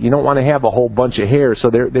of heat. You don't want to have a whole bunch of hair, so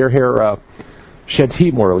their hair sheds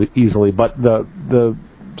heat more easily. But the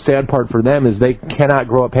sad part for them is they cannot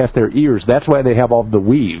grow up past their ears. That's why they have all the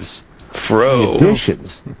weaves. Fro. Additions.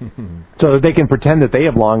 So that they can pretend that they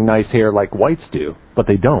have long, nice hair like whites do, but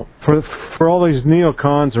they don't. For all these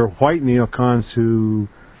neocons or white neocons who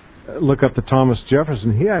look up to Thomas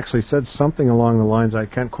Jefferson, he actually said something along the lines, I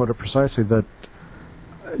can't quote it precisely, that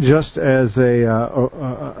just as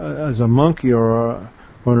a monkey or an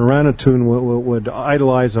orangutan would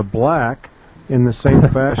idolize a black, in the same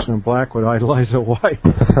fashion a black would idolize a white.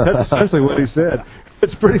 That's essentially what he said.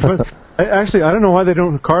 It's pretty fun. Actually, I don't know why they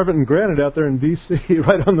don't carve it in granite out there in D.C.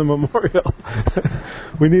 right on the memorial.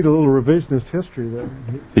 We need a little revisionist history there.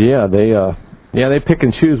 Yeah, they pick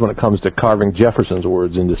and choose when it comes to carving Jefferson's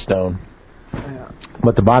words into stone. Yeah.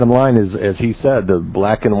 But the bottom line is, as he said, the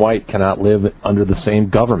black and white cannot live under the same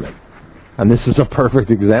government. And this is a perfect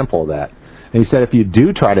example of that. And he said if you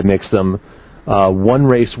do try to mix them, one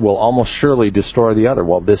race will almost surely destroy the other.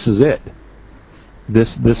 Well, this is it. This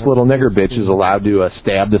little nigger bitch is allowed to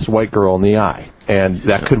stab this white girl in the eye. And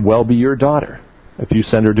that could well be your daughter if you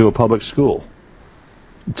send her to a public school.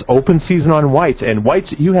 It's open season on whites. And whites,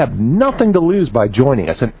 you have nothing to lose by joining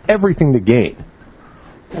us and everything to gain.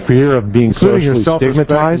 Fear of being socially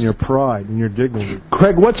stigmatized. And your pride and your dignity.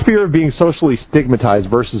 Craig, what's fear of being socially stigmatized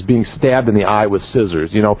versus being stabbed in the eye with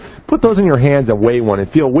scissors? Put those in your hands and weigh one and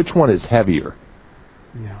feel which one is heavier.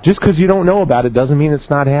 Yeah. Just because you don't know about it doesn't mean it's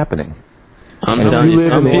not happening. I'm and telling if you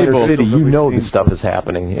live in the inner city, you know this stuff is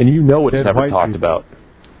happening, and you know it's never talked about.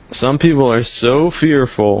 Some people are so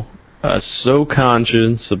fearful, so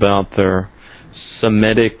conscious about their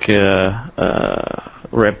Semitic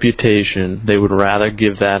reputation, they would rather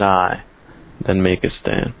give that eye than make a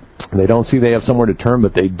stand. They don't see they have somewhere to turn,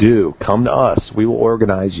 but they do. Come to us. We will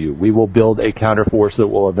organize you. We will build a counterforce that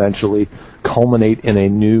will eventually culminate in a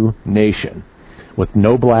new nation with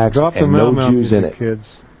no blacks and no Jews in it. Kids.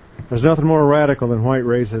 There's nothing more radical than white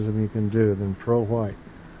racism you can do than pro-white.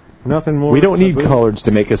 Nothing more. We don't need coloreds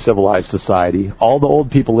to make a civilized society. All the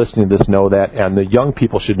old people listening to this know that, and the young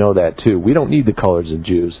people should know that too. We don't need the coloreds and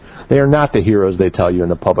Jews. They are not the heroes they tell you in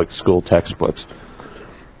the public school textbooks.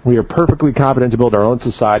 We are perfectly competent to build our own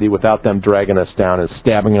society without them dragging us down and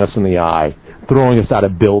stabbing us in the eye, throwing us out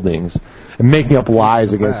of buildings, and making up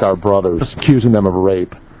lies against our brothers, accusing them of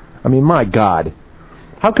rape. I mean, my God.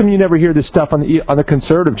 How come you never hear this stuff on the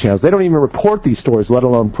conservative channels? They don't even report these stories, let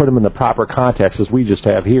alone put them in the proper context as we just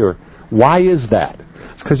have here. Why is that?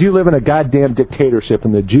 It's because you live in a goddamn dictatorship,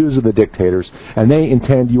 and the Jews are the dictators, and they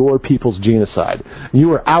intend your people's genocide.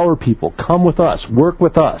 You are our people. Come with us. Work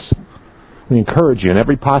with us. We encourage you in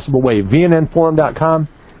every possible way. VNNforum.com.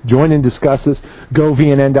 Join and discuss this.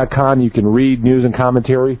 GoVNN.com. You can read news and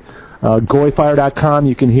commentary. GoyFire.com.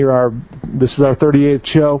 You can hear this is our 38th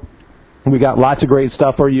show. We got lots of great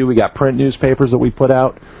stuff for you. We got print newspapers that we put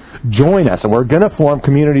out. Join us, and we're going to form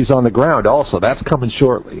communities on the ground also. That's coming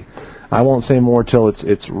shortly. I won't say more till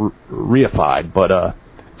it's reified, but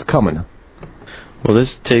it's coming. Well, this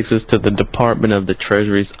takes us to the Department of the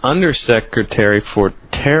Treasury's Undersecretary for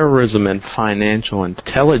Terrorism and Financial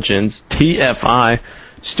Intelligence, TFI,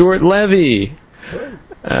 Stuart Levy.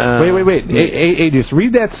 Wait. Hey, just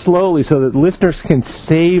read that slowly so that listeners can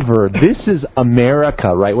savor. This is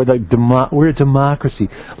America, right? We're a democracy,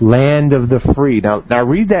 land of the free. Now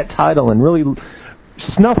read that title and really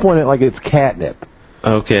snuff on it like it's catnip.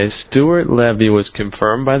 Okay, Stuart Levy was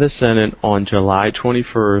confirmed by the Senate on July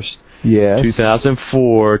 21st,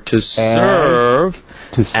 2004, to serve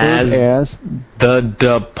as the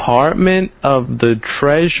Department of the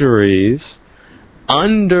Treasury's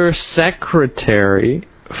Undersecretary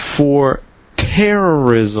for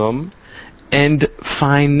Terrorism and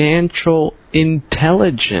Financial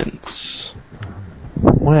Intelligence.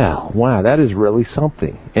 Wow, that is really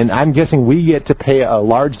something. And I'm guessing we get to pay a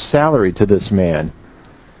large salary to this man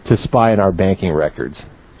to spy on our banking records.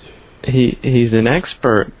 He's an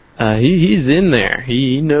expert. He's in there.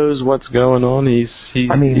 He knows what's going on. He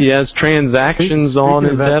has transactions on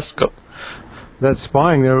his desk. That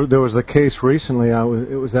spying, there was a case recently,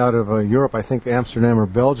 it was out of Europe, I think Amsterdam or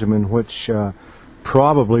Belgium, in which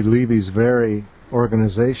probably Levy's very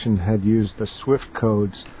organization had used the SWIFT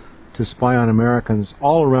codes to spy on Americans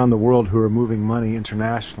all around the world who are moving money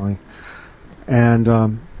internationally. And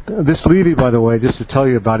this Levy, by the way, just to tell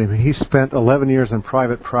you about him, he spent 11 years in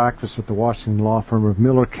private practice at the Washington law firm of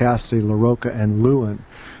Miller, Cassidy, LaRocca, and Lewin.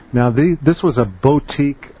 Now, this was a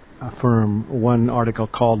boutique firm, one article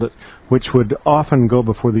called it, which would often go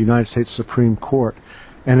before the United States Supreme Court.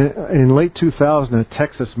 And in late 2000, a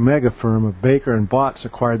Texas mega firm of Baker and Botts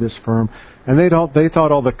acquired this firm, and they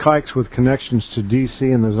thought all the kikes with connections to D.C.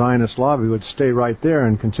 and the Zionist lobby would stay right there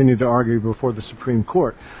and continue to argue before the Supreme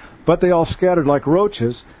Court. But they all scattered like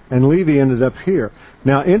roaches, and Levy ended up here.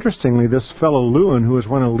 Now, interestingly, this fellow Lewin, who is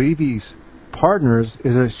one of Levy's partners,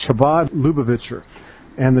 is a Chabad Lubavitcher.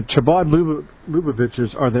 And the Chabad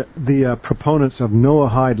Lubavitchers are the proponents of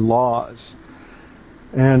Noahide laws.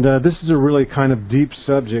 And this is a really kind of deep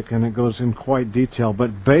subject, and it goes in quite detail.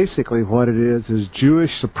 But basically what it is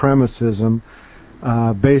Jewish supremacism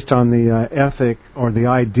based on the ethic or the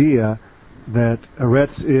idea that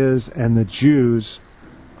Eretz is and the Jews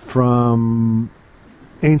from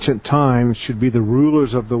ancient times should be the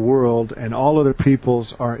rulers of the world, and all other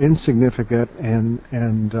peoples are insignificant and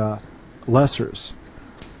lessers.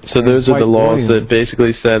 So those are the laws that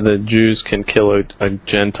basically said that Jews can kill a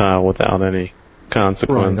Gentile without any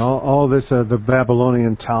consequence. Right. All this, the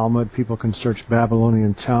Babylonian Talmud, people can search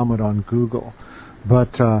Babylonian Talmud on Google.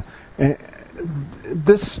 But these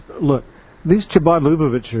Chabad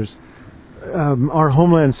Lubavitchers, our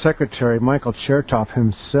Homeland Secretary, Michael Chertoff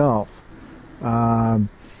himself,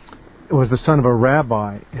 was the son of a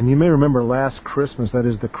rabbi. And you may remember last Christmas, that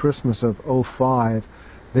is the Christmas of 2005,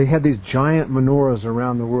 they had these giant menorahs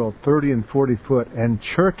around the world, 30 and 40 foot, and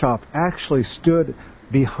Chertoff actually stood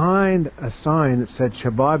behind a sign that said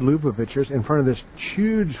Chabad Lubavitchers in front of this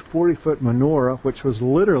huge 40-foot menorah, which was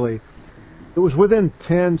literally, it was within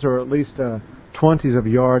tens or at least 20s of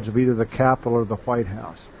yards of either the Capitol or the White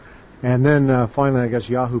House. And then finally, I guess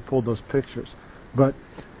Yahoo pulled those pictures. But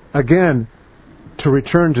again, to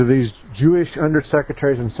return to these Jewish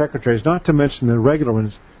undersecretaries and secretaries, not to mention the regular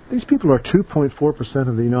ones, these people are 2.4%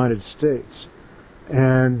 of the United States.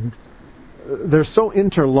 And they're so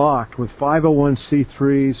interlocked with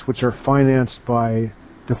 501c3s, which are financed by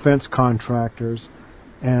defense contractors,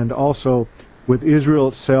 and also with Israel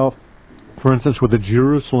itself, for instance, with the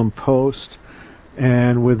Jerusalem Post,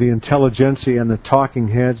 and with the intelligentsia and the talking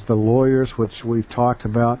heads, the lawyers, which we've talked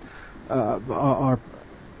about, are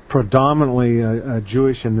predominantly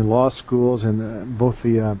Jewish in the law schools, and both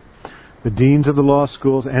the deans of the law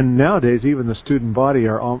schools, and nowadays even the student body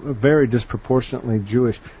are all very disproportionately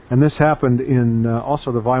Jewish. And this happened in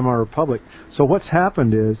also the Weimar Republic. So what's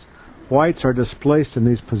happened is whites are displaced in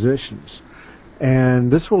these positions.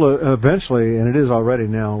 And this will eventually, and it is already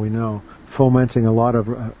now, we know, fomenting a lot of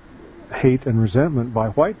hate and resentment by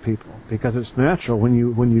white people, because it's natural when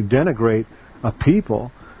you denigrate a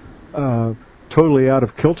people totally out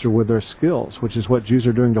of kilter with their skills, which is what Jews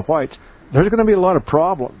are doing to whites. There's going to be a lot of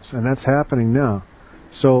problems, and that's happening now.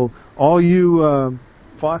 So all you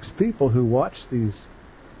Fox people who watch these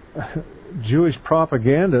Jewish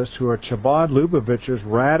propagandists who are Chabad Lubavitchers,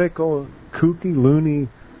 radical, kooky, loony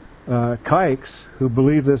kikes who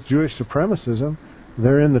believe this Jewish supremacism,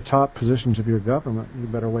 they're in the top positions of your government. You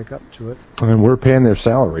better wake up to it. And we're paying their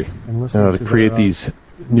salary to create these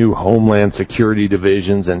new Homeland Security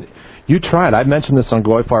divisions. And you tried. I mentioned this on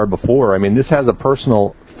GoyFire before. I mean, this has a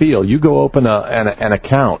personal feel. You go open an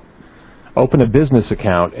account, open a business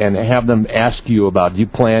account, and have them ask you about, do you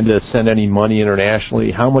plan to send any money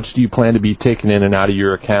internationally? How much do you plan to be taken in and out of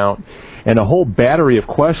your account? And a whole battery of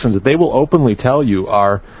questions that they will openly tell you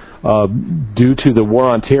are due to the War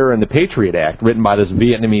on Terror and the Patriot Act, written by this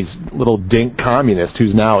Vietnamese little dink communist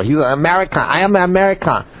he's America. I am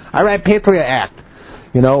America. I write Patriot Act.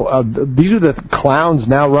 These are the clowns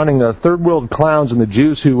now running, the third world clowns, and the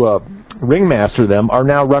Jews who ringmaster them are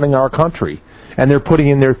now running our country. And they're putting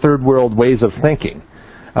in their third world ways of thinking,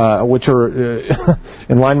 which are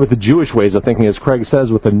in line with the Jewish ways of thinking, as Craig says,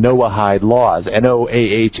 with the Noahide laws,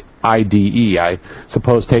 Noahide, I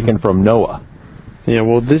suppose taken from Noah. Yeah,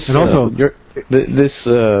 well, this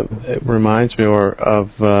reminds me of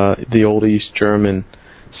the old East German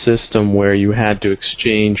system where you had to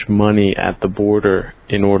exchange money at the border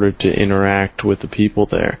in order to interact with the people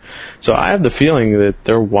there. So I have the feeling that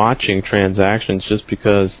they're watching transactions just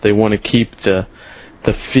because they want to keep the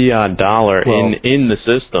fiat dollar in the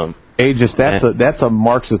system. That's a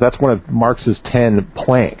Marxist. That's one of Marx's 10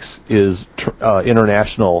 planks is tracking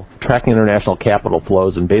international capital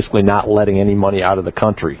flows and basically not letting any money out of the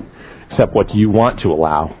country except what you want to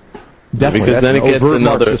allow. Definitely, because then it gets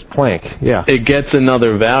another plank. Yeah, it gets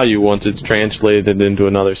another value once it's translated into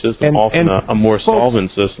another system, often a more solvent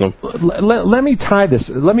system. Let me tie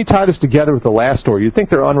this together with the last story. You'd think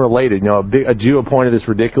they're unrelated. A Jew appointed this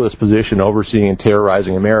ridiculous position overseeing and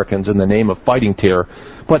terrorizing Americans in the name of fighting terror,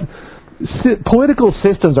 but political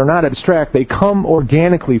systems are not abstract. They come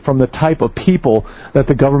organically from the type of people that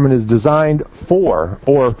the government is designed for,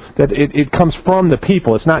 or that it comes from the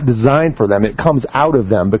people. It's not designed for them. It comes out of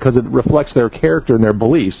them because it reflects their character and their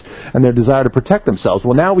beliefs and their desire to protect themselves.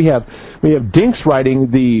 Well, now we have dinks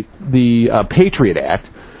writing the Patriot Act.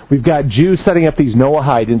 We've got Jews setting up these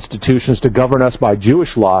Noahide institutions to govern us by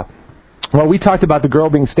Jewish law. Well, we talked about the girl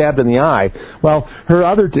being stabbed in the eye. Well,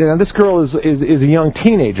 this girl is a young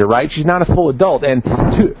teenager, right? She's not a full adult, and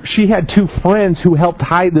she had two friends who helped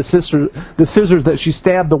hide the scissors that she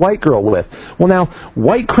stabbed the white girl with. Well, now,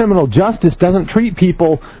 white criminal justice doesn't treat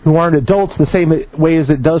people who aren't adults the same way as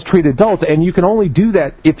it does treat adults, and you can only do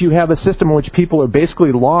that if you have a system in which people are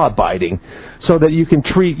basically law-abiding, so that you can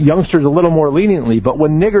treat youngsters a little more leniently. But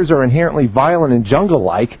when niggers are inherently violent and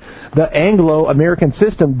jungle-like, the Anglo-American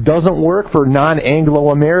system doesn't work for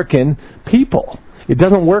non-Anglo-American people. It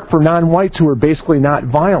doesn't work for non-whites who are basically not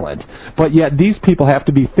violent. But yet these people have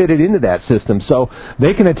to be fitted into that system. So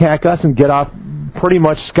they can attack us and get off pretty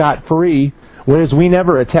much scot-free, whereas we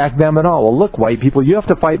never attack them at all. Well, look, white people, you have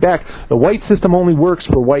to fight back. The white system only works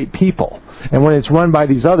for white people. And when it's run by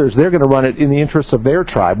these others, they're going to run it in the interests of their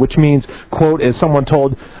tribe, which means, quote, as someone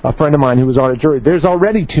told a friend of mine who was on a jury, there's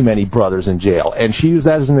already too many brothers in jail. And she used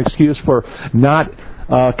that as an excuse for not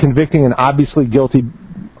convicting an obviously guilty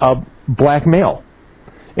black male.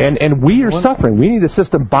 And we are suffering. We need a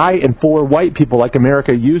system by and for white people like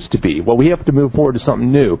America used to be. Well, we have to move forward to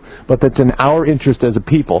something new, but that's in our interest as a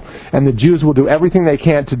people. And the Jews will do everything they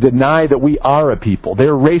can to deny that we are a people.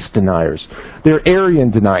 They're race deniers. They're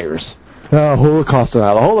Aryan deniers. Holocaust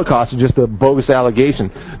denial. The Holocaust is just a bogus allegation.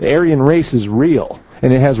 The Aryan race is real,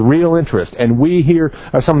 and it has real interest. And we here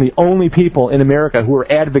are some of the only people in America who are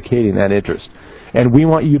advocating that interest. And we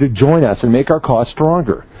want you to join us and make our cause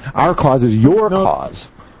stronger. Our cause is your cause.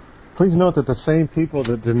 Please note that the same people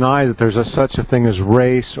that deny that there's such a thing as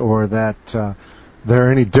race, or that there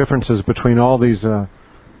are any differences between all these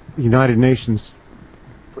United Nations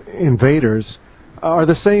invaders, are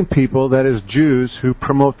the same people, that is Jews, who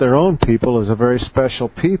promote their own people as a very special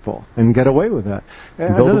people and get away with that.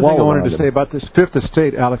 Another thing I wanted to say about this Fifth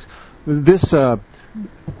Estate, Alex, this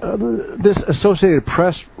Associated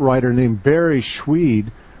Press writer named Barry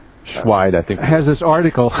Schweid, I think, has this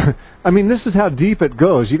article. I mean, this is how deep it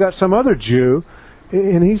goes. You got some other Jew,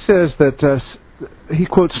 and he says that he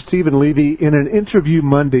quotes Stephen Levy in an interview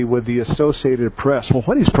Monday with the Associated Press. Well,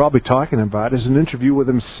 what he's probably talking about is an interview with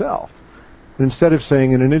himself. Instead of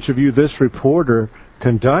saying in an interview this reporter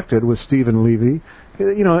conducted with Stephen Levy,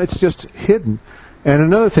 it's just hidden. And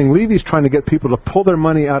another thing, Levy's trying to get people to pull their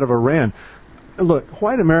money out of Iran. Look,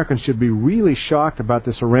 white Americans should be really shocked about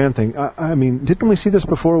this Iran thing. I mean, didn't we see this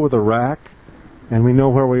before with Iraq? And we know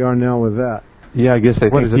where we are now with that. Yeah, I guess I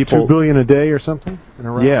think people... $2 billion a day or something in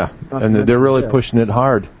Iraq? Yeah, and they're really pushing it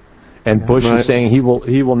hard. And Bush is saying he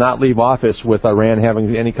will not leave office with Iran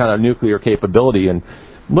having any kind of nuclear capability. And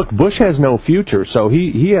look, Bush has no future, so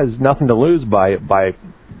he has nothing to lose by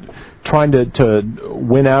trying to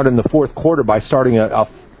win out in the fourth quarter by starting a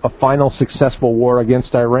final successful war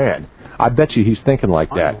against Iran. I bet you he's thinking like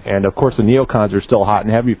that. And, of course, the neocons are still hot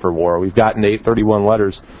and heavy for war. We've gotten 831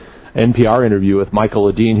 letters, NPR interview with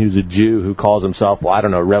Michael Ledeen, who's a Jew who calls himself,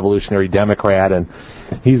 revolutionary Democrat. And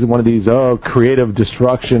he's one of these, creative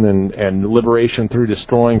destruction and liberation through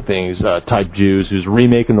destroying things type Jews who's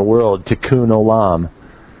remaking the world, tikkun olam.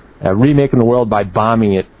 remaking the world by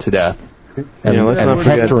bombing it to death. And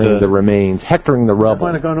hectoring the remains, hectoring the rubble.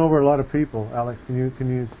 I've gone over a lot of people, Alex. Can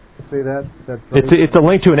you say that? It's a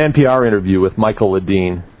link to an NPR interview with Michael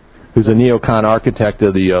Ledeen, who's a neocon architect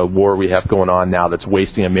of the war we have going on now that's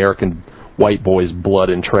wasting American white boys' blood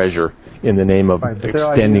and treasure in the name of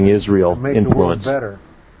extending Israel make influence. The world better,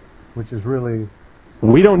 which is really...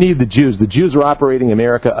 We don't need the Jews. The Jews are operating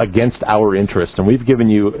America against our interests, and we've given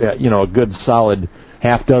you, a good solid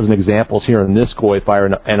half dozen examples here in this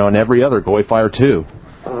GoyFire and on every other GoyFire too.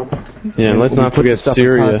 Yeah, and let's not forget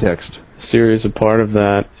Syria. Syria is a part of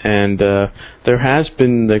that, and there has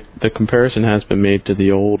been the comparison has been made to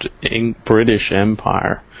the old British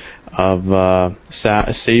Empire of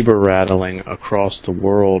saber rattling across the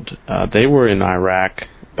world. They were in Iraq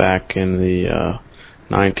back in the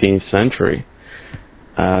 19th century.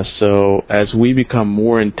 So as we become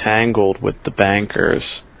more entangled with the bankers,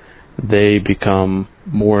 they become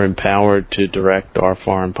more empowered to direct our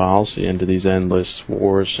foreign policy into these endless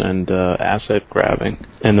wars and asset grabbing.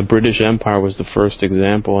 And the British Empire was the first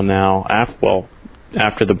example. And now,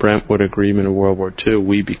 after the Brentwood Agreement of World War II,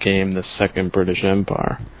 we became the second British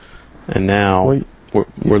Empire. And now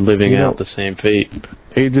we're living out the same fate.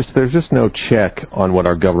 There's just no check on what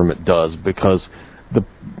our government does because,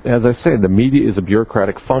 as I say, the media is a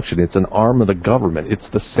bureaucratic function. It's an arm of the government. It's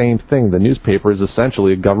the same thing. The newspaper is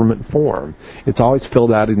essentially a government form. It's always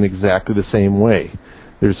filled out in exactly the same way.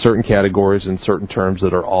 There's certain categories and certain terms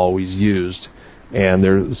that are always used. And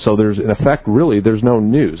there's in effect, really, there's no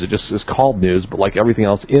news. It just is called news, but like everything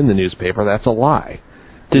else in the newspaper, that's a lie.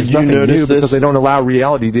 Did you notice this? Because they don't allow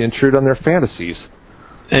reality to intrude on their fantasies.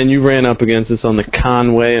 And you ran up against this on the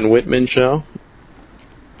Conway-Whitman show?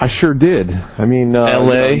 I sure did. I mean,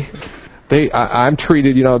 L.A. I'm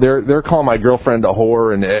treated. They're calling my girlfriend a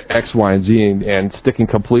whore and X, Y, and Z, and sticking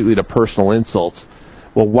completely to personal insults.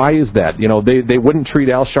 Well, why is that? They wouldn't treat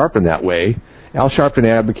Al Sharpton that way. Al Sharpton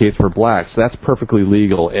advocates for blacks. That's perfectly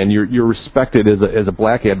legal, and you're respected as a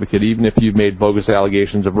black advocate, even if you've made bogus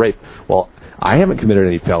allegations of rape. Well, I haven't committed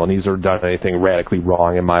any felonies or done anything radically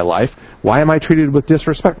wrong in my life. Why am I treated with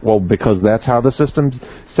disrespect? Well, because that's how the system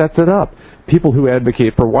sets it up. People who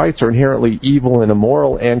advocate for whites are inherently evil and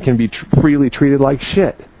immoral and can be freely treated like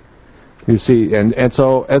shit. You see, and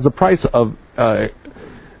so as the price of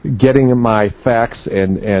getting my facts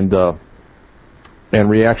and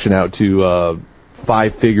reaction out to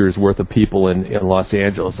 5 figures worth of people in Los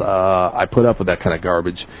Angeles, I put up with that kind of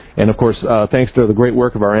garbage. And of course, thanks to the great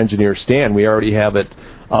work of our engineer Stan, we already have it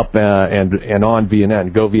up and on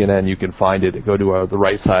VNN. Go VNN, you can find it. Go to the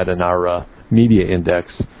right side in our media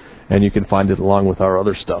index, and you can find it along with our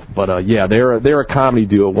other stuff. But they're a comedy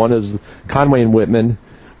duo. One is Conway-Whitman.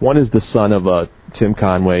 One is the son of Tim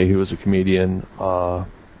Conway, who was a comedian.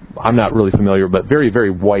 I'm not really familiar, but very,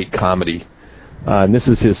 very white comedy. And this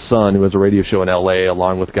is his son, who has a radio show in L.A.,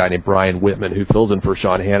 along with a guy named Brian Whitman, who fills in for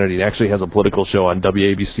Sean Hannity and actually has a political show on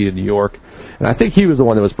WABC in New York. And I think he was the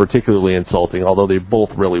one that was particularly insulting, although they both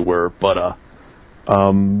really were. But,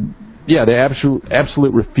 the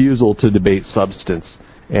absolute refusal to debate substance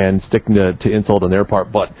and sticking to insult on their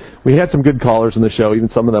part. But we had some good callers in the show. Even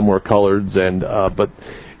some of them were coloreds. But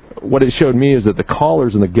what it showed me is that the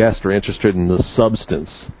callers and the guests are interested in the substance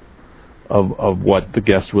of what the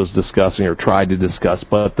guest was discussing or tried to discuss,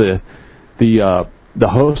 but the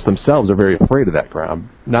hosts themselves are very afraid of that ground.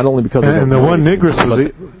 Not only because the one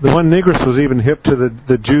negress was even hip to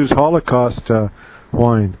the Jews' Holocaust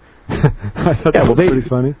whine. I thought that was pretty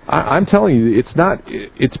funny. I'm telling you,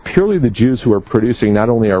 it's purely the Jews who are producing not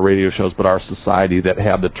only our radio shows but our society that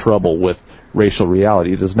have the trouble with racial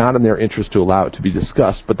reality. It is not in their interest to allow it to be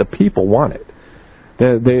discussed, but the people want it.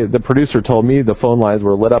 The producer told me the phone lines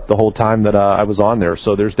were lit up the whole time that I was on there,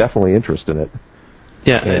 so there's definitely interest in it.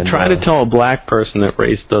 Yeah, and try to tell a black person that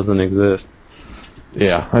race doesn't exist.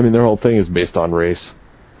 Yeah, I mean, their whole thing is based on race,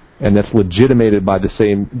 and that's legitimated by the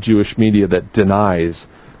same Jewish media that denies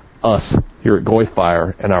us here at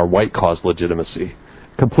GoyFire and our white cause legitimacy.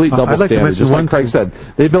 Complete double standard. Just like Craig said,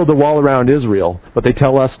 they build a wall around Israel, but they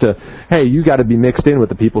tell us hey, you got to be mixed in with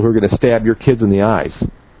the people who are going to stab your kids in the eyes.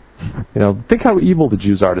 Think how evil the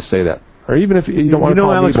Jews are to say that. Or even if you don't want to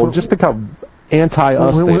call them evil, just think how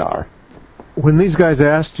anti-us they are. When these guys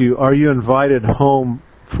asked you, are you invited home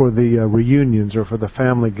for the reunions or for the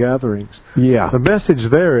family gatherings? Yeah. The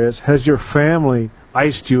message there is, has your family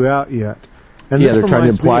iced you out yet? And they're trying to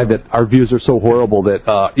imply that our views are so horrible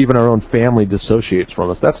that even our own family dissociates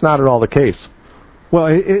from us. That's not at all the case. Well,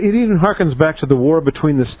 it even harkens back to the war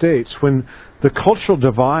between the states, when the cultural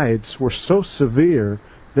divides were so severe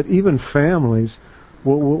that even families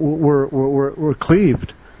were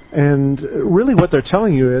cleaved. And really what they're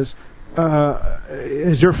telling you is,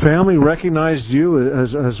 has your family recognized you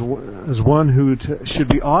as one who should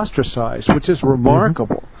be ostracized, which is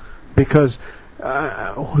remarkable, because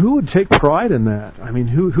who would take pride in that? I mean,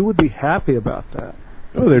 who would be happy about that?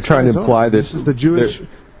 Oh, they're trying to imply this is the Jewish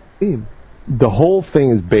theme. The whole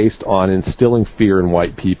thing is based on instilling fear in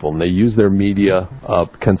white people, and they use their media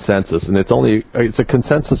consensus, and it's a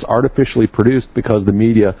consensus artificially produced because the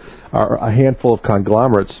media are a handful of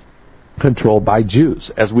conglomerates controlled by Jews,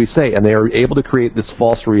 as we say, and they are able to create this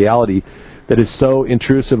false reality that is so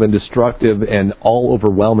intrusive and destructive and all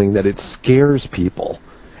overwhelming that it scares people.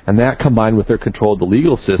 And that, combined with their control of the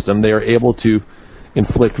legal system, they are able to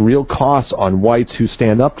inflict real costs on whites who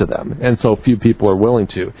stand up to them, and so few people are willing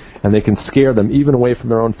to, and they can scare them even away from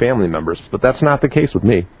their own family members. But that's not the case with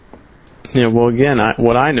me. Yeah, well, again,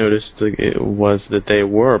 what I noticed was that they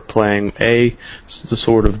were playing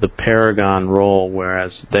sort of the paragon role,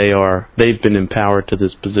 whereas they've been empowered to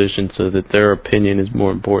this position so that their opinion is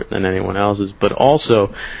more important than anyone else's, but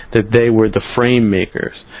also that they were the frame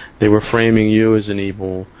makers. They were framing you as an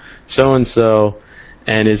evil so-and-so,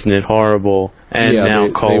 and isn't it horrible,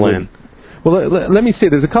 and call in. Well, let me say,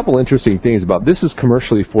 there's a couple interesting things about this. Is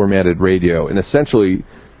commercially formatted radio, and essentially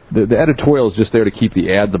the editorial is just there to keep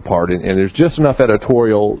the ads apart, and there's just enough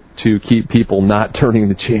editorial to keep people not turning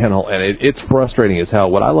the channel, and it's frustrating as hell.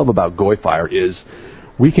 What I love about GoyFire is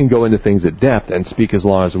we can go into things at depth and speak as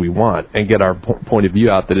long as we want and get our point of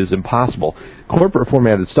view out that is impossible. Corporate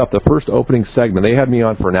formatted stuff, the first opening segment, they had me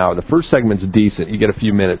on for an hour. The first segment's decent. You get a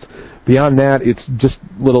few minutes. Beyond that, it's just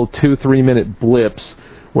little 2-3 minute blips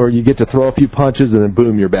where you get to throw a few punches and then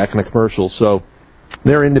boom, you're back in a commercial. So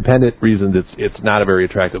there are independent reasons it's not a very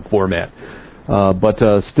attractive format. But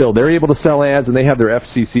still, they're able to sell ads, and they have their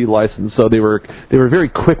FCC license, so they were very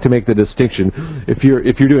quick to make the distinction. If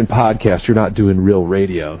you're doing podcasts, you're not doing real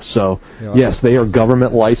radio. So yes, they are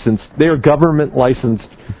government licensed. They are government licensed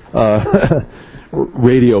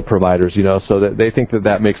radio providers, so that they think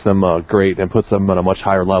that makes them great and puts them on a much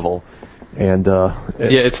higher level. And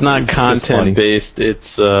it's not content based.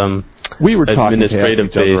 It's we were talking to administrative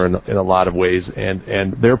each other in a lot of ways,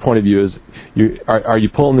 and their point of view is, are you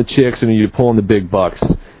pulling the chicks and are you pulling the big bucks?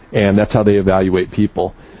 And that's how they evaluate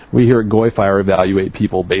people. We here at GoyFire evaluate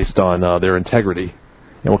people based on their integrity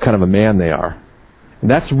and what kind of a man they are. And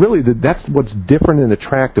that's really that's what's different and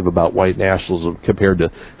attractive about white nationalism compared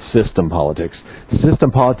to system politics.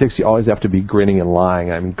 System politics, you always have to be grinning and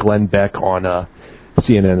lying. I mean, Glenn Beck on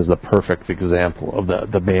CNN is the perfect example of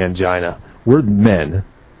the mangina. We're men.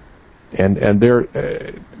 And they're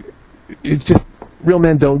it's just real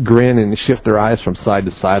men don't grin and shift their eyes from side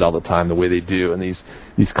to side all the time the way they do, and these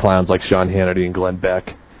clowns like Sean Hannity and Glenn Beck,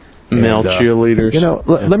 male cheerleaders.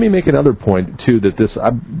 Let me make another point too, that I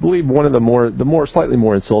believe one of the slightly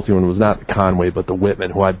more insulting one was not Conway but the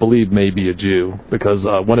Whitman, who I believe may be a Jew, because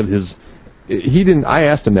one of his I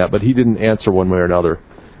asked him that, but he didn't answer one way or another.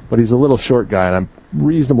 But he's a little short guy, and I'm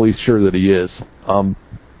reasonably sure that he is.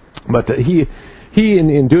 But he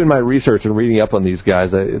in doing my research and reading up on these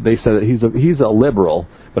guys, they said that he's a liberal,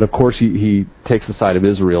 but of course he takes the side of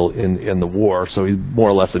Israel in the war, so he's more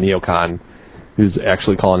or less a neocon who's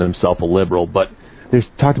actually calling himself a liberal. But they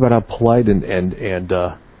talked about how polite and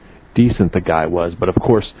decent the guy was. But of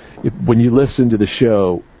course, when you listen to the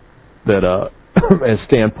show, that as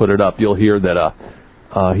Stan put it up, you'll hear that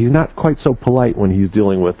he's not quite so polite when he's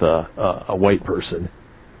dealing with a white person.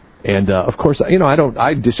 And of course,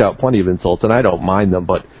 I dish out plenty of insults, and I don't mind them.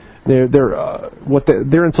 But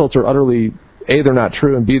their insults are utterly A, they're not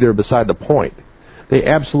true, and B, they're beside the point. They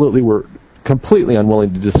absolutely were completely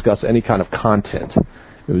unwilling to discuss any kind of content.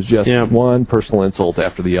 It was just one personal insult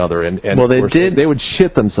after the other, and well, they would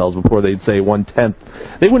shit themselves before they'd say 1/10.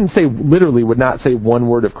 They would not say one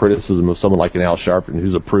word of criticism of someone like an Al Sharpton,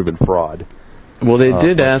 who's a proven fraud. Well, they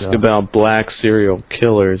did ask about black serial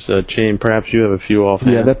killers. Chain, perhaps you have a few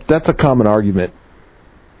offhand. Yeah, that's a common argument.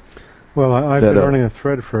 Well, I've been running a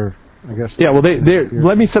thread for, I guess... Yeah, well,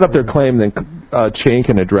 let me set up their claim, then Chain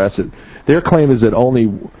can address it. Their claim is that only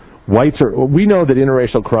whites are... We know that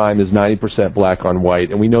interracial crime is 90% black on white,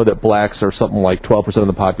 and we know that blacks are something like 12% of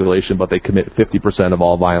the population, but they commit 50% of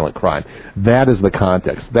all violent crime. That is the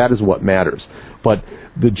context. That is what matters. But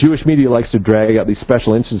the Jewish media likes to drag out these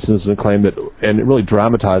special instances and claim that, and really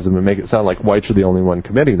dramatize them and make it sound like whites are the only one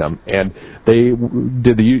committing them. And they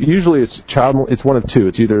did usually it's one of two.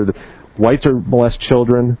 It's either whites are molest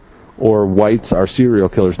children or whites are serial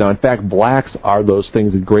killers. Now, in fact, blacks are those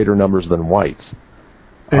things in greater numbers than whites.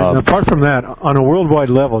 And apart from that, on a worldwide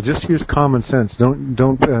level, just use common sense. Don't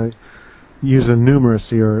use a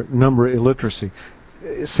numeracy or number illiteracy.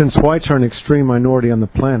 since whites are an extreme minority on the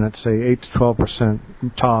planet, say 8 to 12%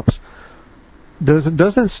 tops, doesn't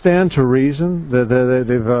it stand to reason that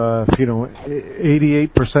they've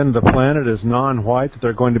 88% of the planet is non-white, that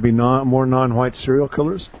they're going to be more non-white serial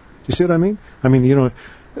killers? Do you see what I mean? I mean,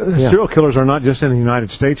 serial killers are not just in the United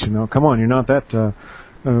States. Come on, you're not that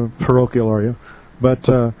parochial, are you? But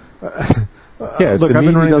look, the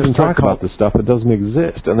media doesn't talk about this stuff. It doesn't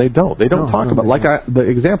exist, and they don't. They don't talk about the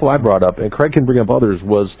example I brought up, and Craig can bring up others,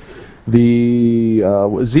 was the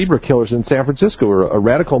zebra killers in San Francisco, or a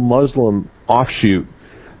radical Muslim offshoot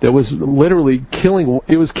that was literally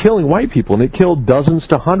killing white people, and it killed dozens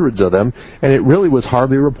to hundreds of them, and it really was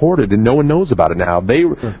hardly reported, and no one knows about it now.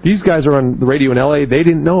 These guys are on the radio in L.A. They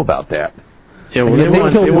didn't know about that. Yeah, well, they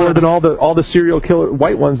killed more than all the serial killer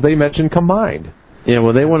white ones they mentioned combined. Yeah,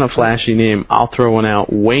 well, they want a flashy name. I'll throw one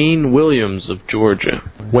out. Wayne Williams of Georgia.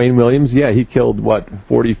 Wayne Williams, yeah, he killed,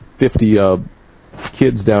 40, 50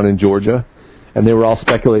 kids down in Georgia, and they were all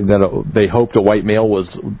speculating that they hoped a white male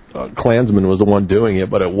Klansman was the one doing it,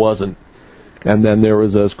 but it wasn't. And then there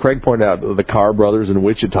was, as Craig pointed out, the Carr brothers in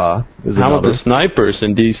Wichita. How about the snipers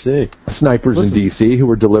in D.C.? Snipers in D.C. who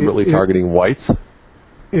were deliberately targeting whites.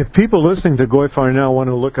 If people listening to GoyFire now want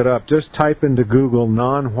to look it up, just type into Google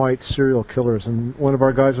non-white serial killers, and one of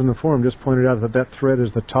our guys on the forum just pointed out that thread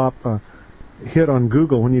is the top hit on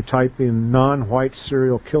Google when you type in non-white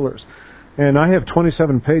serial killers. And I have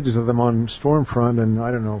 27 pages of them on Stormfront, and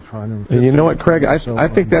I don't know. And you know what, Craig? I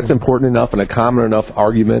think that's important enough and a common enough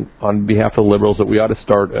argument on behalf of liberals that we ought to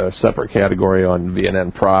start a separate category on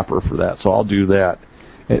VNN proper for that. So I'll do that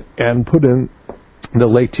and put in the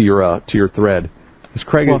link to your thread. Because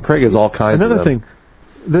Craig has all kinds of them. Another thing,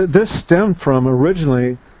 this stemmed from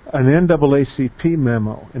originally an NAACP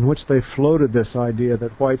memo in which they floated this idea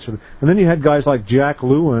that whites are... And then you had guys like Jack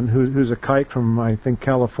Lewin, who's a kike from, I think,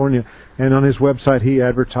 California, and on his website he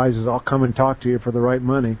advertises, I'll come and talk to you for the right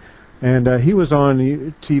money. And he was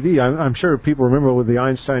on TV. I'm sure people remember with the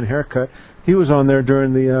Einstein haircut. He was on there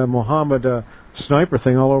during the Mohammed sniper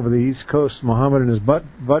thing all over the East Coast, Mohammed and his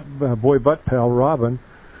boy butt pal, Robin.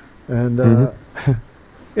 And...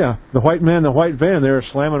 yeah, the white man, the white van, they were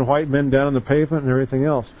slamming white men down on the pavement and everything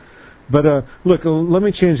else. But look, let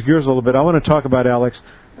me change gears a little bit. I want to talk about, Alex,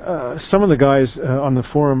 some of the guys on the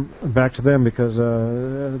forum, back to them, because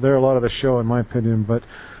they're a lot of the show, in my opinion, but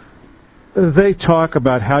they talk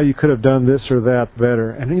about how you could have done this or that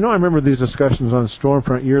better. And, I remember these discussions on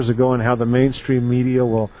Stormfront years ago and how the mainstream media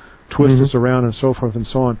will twist us around and so forth and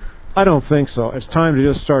so on. I don't think so. It's time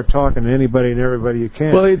to just start talking to anybody and everybody you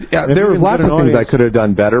can. Well, there were lots of things I could have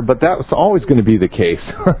done better, but that was always going to be the case.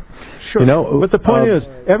 Sure. But the point is,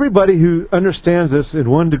 everybody who understands this in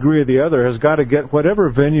one degree or the other has got to get whatever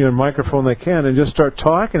venue and microphone they can and just start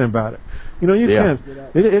talking about it. Can't.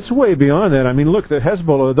 It's way beyond that. I mean, look, the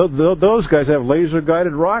Hezbollah, those guys have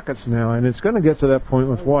laser-guided rockets now, and it's going to get to that point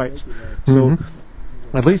with whites. So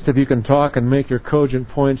at least if you can talk and make your cogent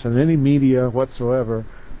points on any media whatsoever,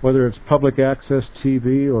 whether it's public access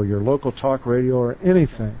TV or your local talk radio or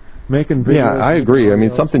anything, making videos. Yeah, I agree. I mean,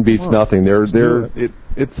 something beats nothing.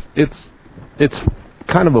 It's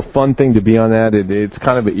kind of a fun thing to be on that. It's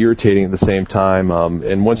kind of irritating at the same time.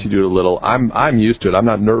 And once you do it a little, I'm used to it. I'm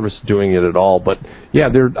not nervous doing it at all. But yeah,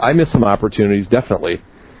 I miss some opportunities, definitely.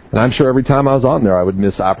 And I'm sure every time I was on there, I would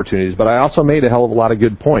miss opportunities. But I also made a hell of a lot of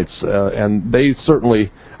good points. And I certainly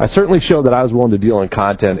showed that I was willing to deal in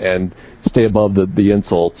content and stay above the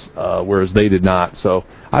insults, whereas they did not. So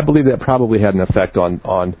I believe that probably had an effect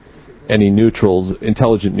on any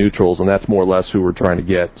intelligent neutrals, and that's more or less who we're trying to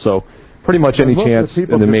get. So pretty much any chance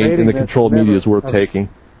in the controlled media is worth taking.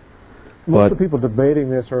 Most of the people debating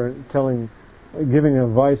this are giving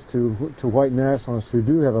advice to white nationalists who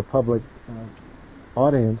do have a public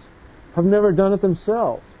audience, have never done it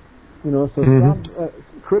themselves. So stop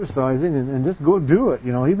criticizing and just go do it.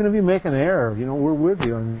 Even if you make an error, we're with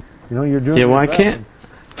you. And, you're doing. Yeah, well, I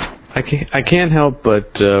can't help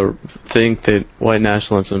but think that white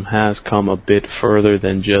nationalism has come a bit further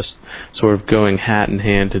than just sort of going hat in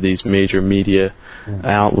hand to these major media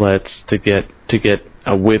outlets to get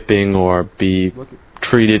a whipping or be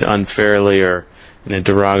treated unfairly or in a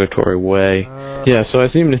derogatory way. So I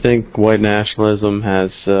seem to think white nationalism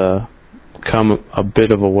has come a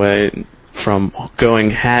bit of a way from going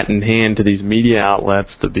hat in hand to these media outlets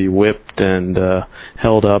to be whipped and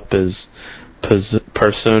held up as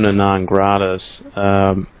persona non gratas.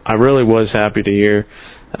 I really was happy to hear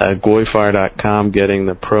GoyFire.com getting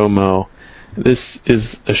the promo. This is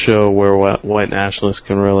a show where white nationalists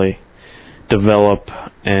can really develop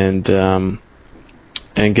and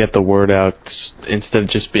get the word out instead of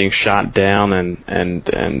just being shot down and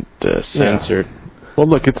censored. Yeah. Well,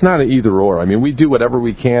 look, it's not an either-or. I mean, we do whatever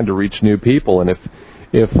we can to reach new people, and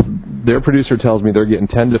if their producer tells me they're getting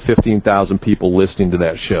 10 to 15,000 people listening to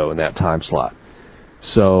that show in that time slot,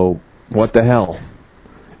 so what the hell?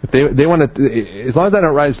 If they want to, as long as I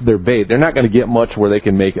don't rise to their bait, they're not going to get much where they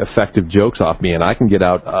can make effective jokes off me, and I can get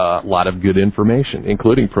out a lot of good information,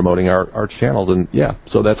 including promoting our channels, and yeah,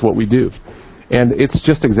 so that's what we do. And it's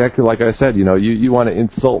just exactly like I said, you want to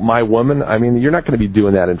insult my woman, I mean, you're not going to be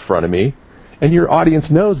doing that in front of me. And your audience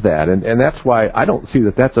knows that, and that's why I don't see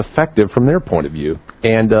that that's effective from their point of view.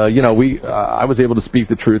 And, I was able to speak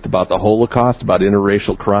the truth about the Holocaust, about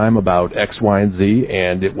interracial crime, about X, Y, and Z,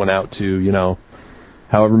 and it went out to,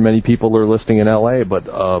 however many people are listening in L.A., but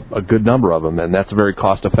a good number of them, and that's very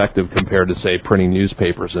cost-effective compared to, say, printing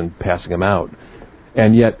newspapers and passing them out.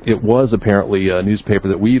 And yet it was apparently a newspaper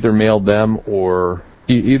that we either mailed them or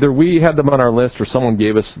either we had them on our list or someone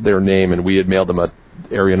gave us their name and we had mailed them a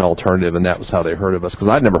Aryan Alternative, and that was how they heard of us, because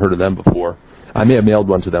I'd never heard of them before. I may have mailed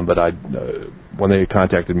one to them, but when they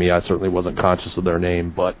contacted me, I certainly wasn't conscious of their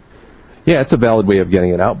name. But, yeah, it's a valid way of getting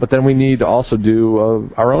it out. But then we need to also do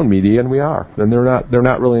our own media, and we are. And they're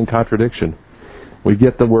not really in contradiction. We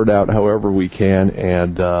get the word out however we can,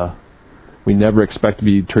 and we never expect to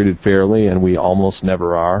be treated fairly, and we almost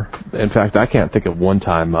never are. In fact, I can't think of one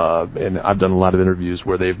time, and I've done a lot of interviews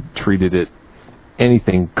where they've treated it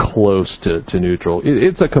anything close to neutral.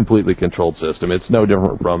 It's a completely controlled system. It's no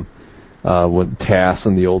different from when TASS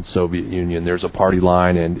in the old Soviet Union. There's a party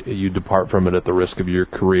line, and you depart from it at the risk of your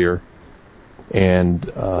career. And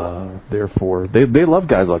therefore, they love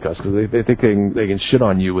guys like us because they think they can shit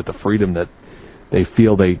on you with the freedom that they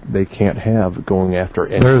feel they can't have going after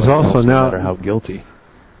anyone. There's also else, now no matter how guilty.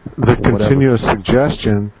 The continuous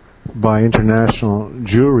suggestion by international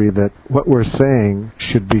Jewry that what we're saying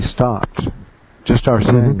should be stopped. Just our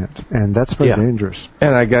saying it, and that's very dangerous.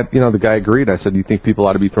 And I got, the guy agreed. I said, "Do you think people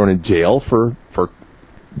ought to be thrown in jail for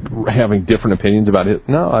having different opinions about it?"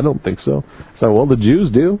 No, I don't think so. So, well, the Jews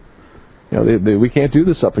do. We can't do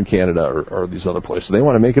this up in Canada or these other places. They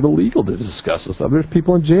want to make it illegal to discuss this stuff. There's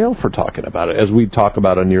people in jail for talking about it, as we talk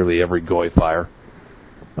about on nearly every GoyFire.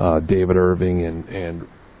 David Irving and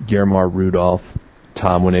Guillermo Rudolph,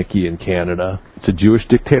 Tom Winicki in Canada. It's a Jewish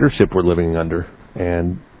dictatorship we're living under,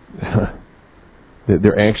 and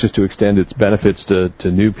they're anxious to extend its benefits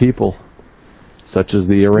to new people, such as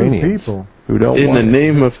the Iranians, people who don't in want the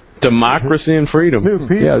name of democracy and freedom. New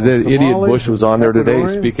people. Yeah, the idiot Somalis, Bush was on there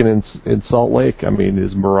today speaking in Salt Lake. I mean,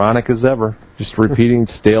 as moronic as ever, just repeating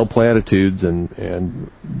stale platitudes and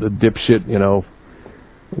the dipshit.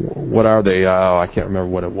 What are they? I can't remember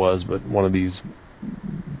what it was, but one of these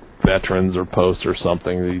veterans or posts or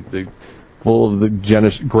something. The full of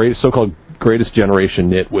the so-called greatest generation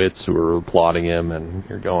nitwits who are applauding him, and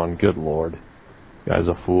you're going, good Lord, guy's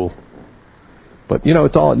a fool. But,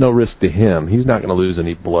 it's all at no risk to him. He's not going to lose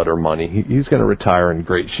any blood or money. He's going to retire in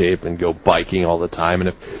great shape and go biking all the time. And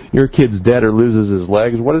if your kid's dead or loses his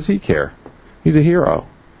legs, what does he care? He's a hero.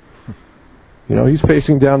 He's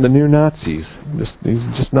facing down the new Nazis.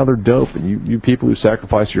 He's just another dope. And you people who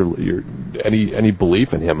sacrifice your any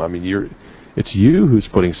belief in him, I mean, it's you who's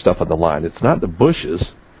putting stuff on the line. It's not the Bushes.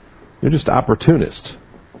 They're just opportunists.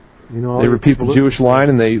 They repeat the Jewish line,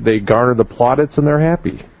 and they garner the plaudits, and they're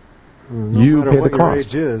happy. No matter pay what the your cost.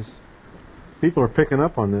 age is, people are picking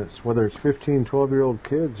up on this, whether it's 15, 12-year-old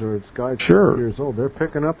kids or it's guys 50 years old. They're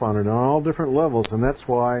picking up on it on all different levels, and that's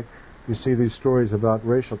why you see these stories about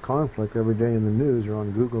racial conflict every day in the news or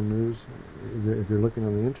on Google News if you're looking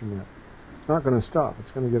on the Internet. It's not going to stop.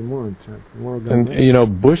 It's going to get more intense.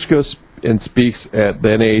 And, Bush goes and speaks at the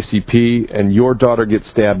NAACP, and your daughter gets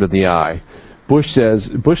stabbed in the eye. Bush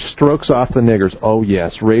strokes off the niggers. Oh,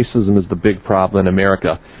 yes, racism is the big problem in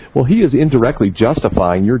America. Well, he is indirectly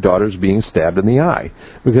justifying your daughter's being stabbed in the eye,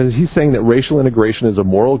 because he's saying that racial integration is a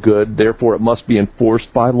moral good, therefore it must be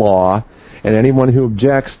enforced by law, and anyone who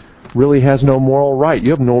objects really has no moral right.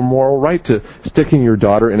 You have no moral right to sticking your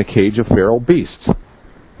daughter in a cage of feral beasts.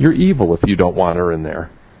 You're evil if you don't want her in there.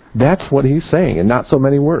 That's what he's saying, and not so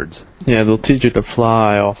many words. Yeah, they'll teach you to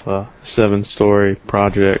fly off a 7-story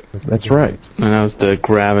project. That's right. And that was the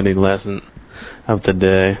gravity lesson of the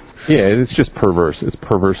day. Yeah, it's just perverse. It's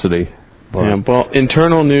perversity. Yeah, well,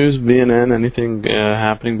 internal news, BNN, anything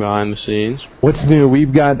happening behind the scenes? What's new?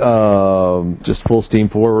 We've got just full steam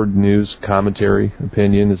forward news, commentary,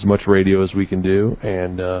 opinion, as much radio as we can do,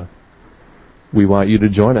 and we want you to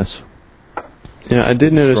join us. Yeah, I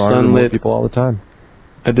did notice Sunlit people all the time.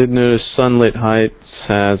 I did notice Sunlit Heights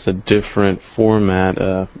has a different format.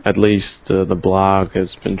 At least the blog has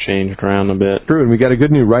been changed around a bit. True, and we got a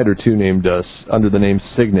good new writer too, named under the name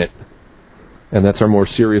Signet. And that's our more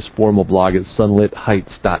serious formal blog at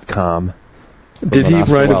sunlitheights.com. Did he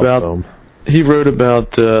write about... He wrote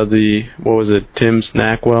about what was it, Tim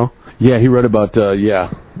Snackwell? Yeah, he wrote about, the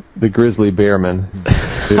grizzly bearman.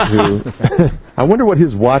 I wonder what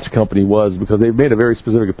his watch company was, because they made a very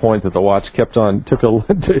specific point that the watch kept on,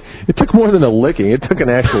 it took more than a licking, it took an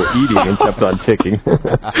actual eating and kept on ticking.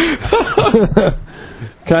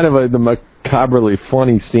 Kind of the macabrely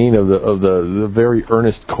funny scene of the very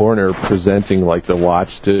earnest coroner presenting like the watch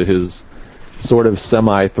to his sort of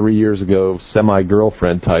 3 years ago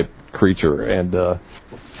semi-girlfriend type creature, and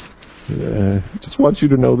just want you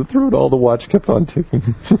to know that through it all the watch kept on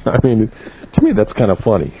ticking. I mean, to me that's kind of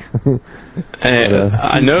funny.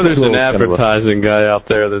 I know there's an advertising guy out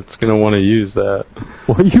there that's going to want to use that.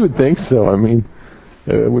 Well, you would think so. I mean,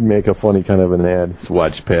 it would make a funny kind of an ad. This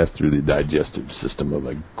watch passed through the digestive system of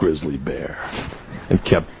a grizzly bear and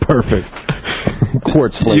kept perfect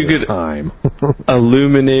quartz flavored time.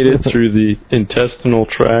 Illuminate it through the intestinal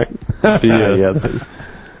tract via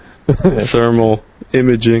thermal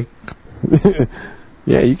imaging.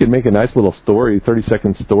 Yeah, you could make a nice little story,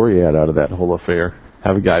 30-second story ad out of that whole affair.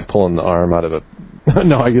 Have a guy pulling the arm out of it.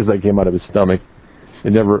 No, I guess that came out of his stomach.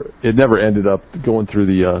 It never ended up going through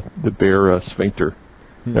the bear sphincter.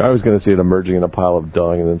 I was going to see it emerging in a pile of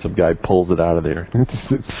dung, and then some guy pulls it out of there.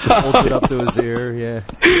 Holds it up to his ear, yeah.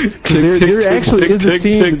 There actually is a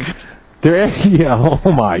scene.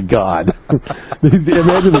 Oh my God!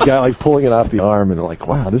 Imagine the guy like pulling it off the arm and like,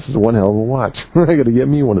 wow, this is one hell of a watch. I got to get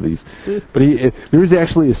me one of these. But there is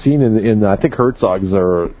actually a scene in I think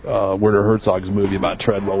Werner Herzog's movie about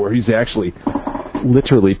Treadwell where he's actually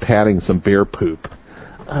literally patting some bear poop.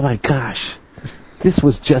 Oh my gosh, this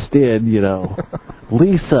was just in,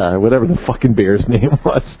 Lisa, or whatever the fucking bear's name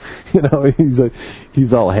was.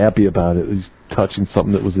 He's all happy about it. He's touching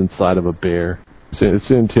something that was inside of a bear.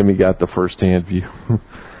 Soon Timmy got the first-hand view.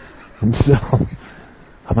 And so,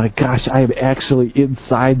 oh my gosh, I am actually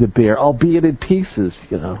inside the bear, albeit in pieces,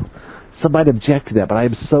 Some might object to that, but I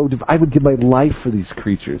would give my life for these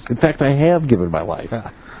creatures. In fact, I have given my life.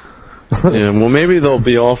 Yeah, well, maybe they'll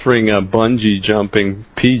be offering a bungee jumping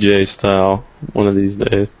PJ style one of these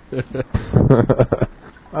days.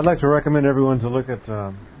 I'd like to recommend everyone to look at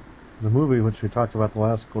the movie which we talked about the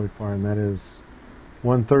last GoyFire, and that is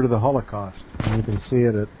 1/3 of the Holocaust. And you can see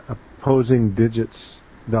it at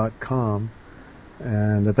opposingdigits.com.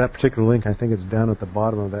 And at that particular link, I think it's down at the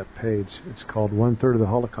bottom of that page. It's called 1/3 of the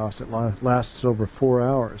Holocaust. It lasts over 4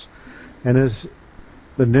 hours. And as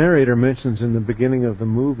the narrator mentions in the beginning of the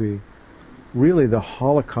movie, really the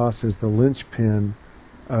Holocaust is the linchpin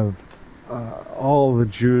of all the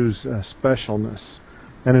Jews' specialness.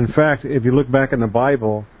 And in fact, if you look back in the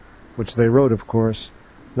Bible, which they wrote, of course,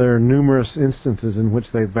 there are numerous instances in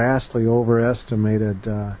which they vastly overestimated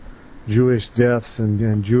Jewish deaths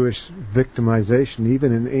and Jewish victimization,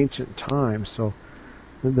 even in ancient times. So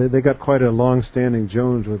they got quite a long-standing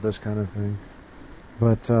Jones with this kind of thing.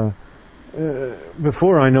 But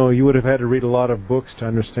before I know, you would have had to read a lot of books to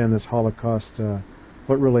understand this Holocaust,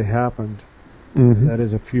 what really happened. Mm-hmm. That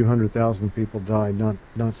is, a few 100,000 people died, not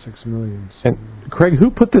 6 million. So. And Craig, who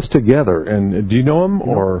put this together? And do you know him,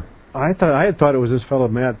 or? I had thought it was this fellow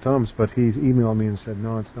Matt Thumbs, but he emailed me and said,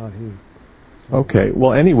 no, it's not he. So, okay.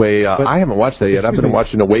 Well, anyway, I haven't watched that yet. I've been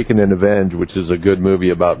watching Awaken and Avenge, which is a good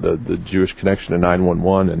movie about the Jewish connection to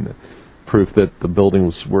 9/11 and proof that the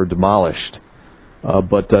buildings were demolished.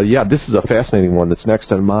 But this is a fascinating one that's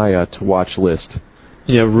next on my to-watch list.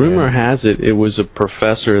 Yeah, rumor has it was a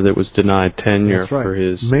professor that was denied tenure for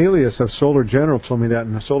his... Melius of Solar General told me that,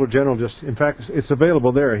 and the Solar General in fact, it's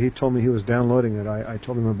available there. He told me he was downloading it. I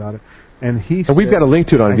told him about it. And we've got a link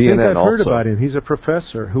to it on VNN also. I think I've heard about him. He's a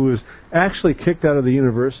professor who was actually kicked out of the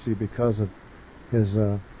university because of his...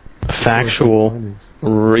 factual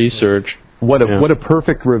research. What a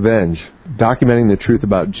perfect revenge, documenting the truth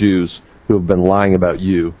about Jews who have been lying about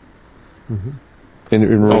you. Mm-hmm.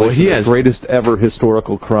 In relation to the greatest ever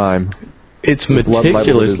historical crime. It's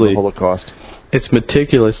meticulously Holocaust. It's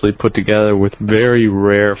meticulously put together with very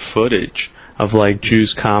rare footage of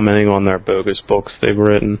Jews commenting on their bogus books they've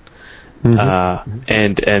written,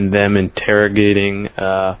 and them interrogating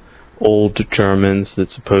old Germans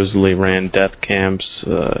that supposedly ran death camps.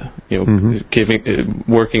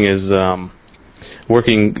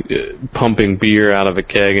 Pumping beer out of a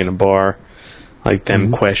keg in a bar.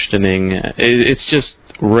 Them questioning. It's just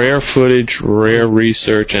rare footage, rare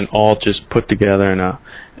research, and all just put together in a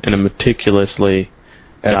meticulously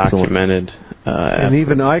documented. And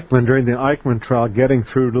even Eichmann, during the Eichmann trial, getting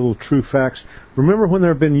through little true facts. Remember when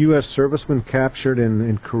there have been U.S. servicemen captured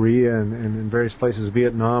in Korea and in various places,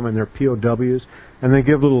 Vietnam, and they're POWs, and they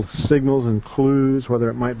give little signals and clues, whether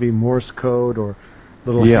it might be Morse code or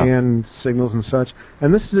little hand signals and such.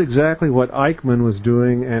 And this is exactly what Eichmann was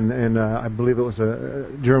doing, and I believe it was a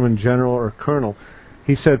German general or colonel.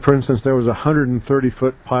 He said, for instance, there was a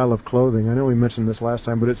 130-foot pile of clothing. I know we mentioned this last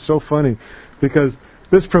time, but it's so funny because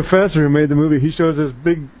this professor who made the movie, he shows this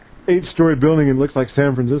big 8-story building and it looks like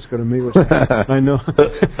San Francisco to me, which I know.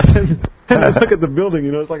 and I look at the building,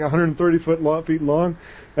 it's like 130 feet long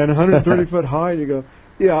and 130 foot high. You go,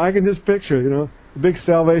 yeah, I can just picture, the big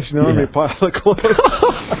Salvation Army pile of clothes.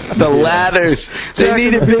 The ladders. They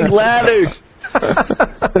needed big ladders.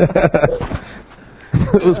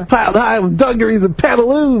 It was piled high with dungarees and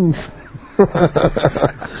pantaloons.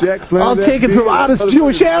 I'll take it from honest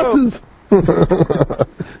Jewish houses.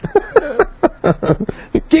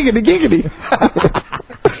 Giggity, giggity.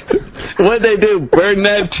 What'd they do? Burn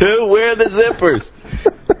that too? Where are the zippers?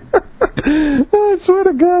 I swear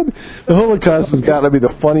to God, the Holocaust has got to be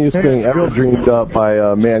the funniest thing ever dreamed up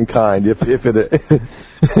by mankind. If it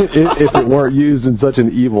weren't used in such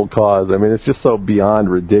an evil cause, I mean, it's just so beyond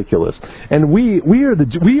ridiculous. And we are the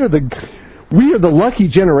lucky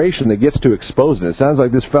generation that gets to expose it. It sounds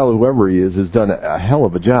like this fellow, whoever he is, has done a hell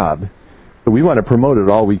of a job. But we want to promote it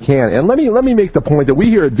all we can. And let me make the point that we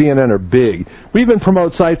here at VNN are big. We even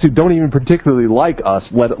promote sites who don't even particularly like us,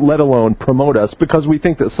 let alone promote us, because we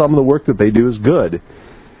think that some of the work that they do is good.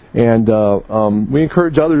 And we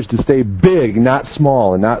encourage others to stay big, not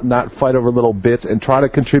small, and not fight over little bits, and try to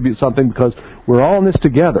contribute something, because we're all in this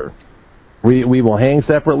together. We will hang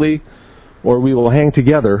separately, or we will hang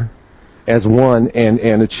together as one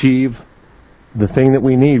and achieve the thing that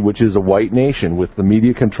we need, which is a white nation with the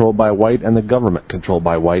media controlled by white and the government controlled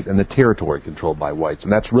by white and the territory controlled by whites.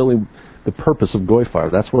 And that's really the purpose of GoyFire.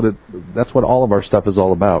 That's what all of our stuff is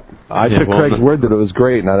all about. I took Craig's word that it was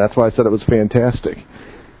great. Now that's why I said it was fantastic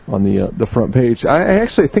on the front page. I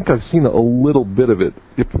actually think I've seen a little bit of it.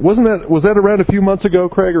 Was that around a few months ago,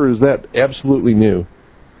 Craig, or is that absolutely new?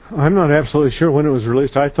 I'm not absolutely sure when it was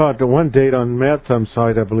released. I thought the one date on Mad Thumb's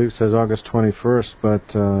site, I believe, says August 21st,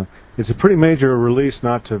 but it's a pretty major release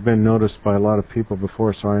not to have been noticed by a lot of people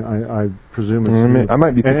before, so I presume it's... I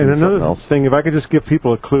might be thinking and another else. thing, if I could just give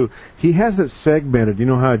people a clue, he has it segmented. You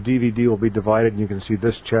know how a DVD will be divided and you can see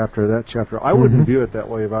this chapter, that chapter. I wouldn't view it that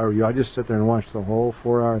way if I were you. I just sit there and watch the whole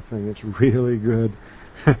 4-hour thing. It's really good.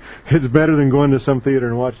 It's better than going to some theater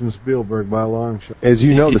and watching Spielberg by a long shot. As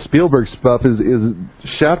you know, the Spielberg stuff is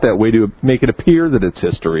shot that way to make it appear that it's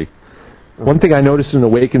history. One thing I noticed in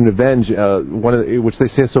Awaken and Avenge, which they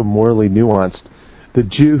say is so morally nuanced, the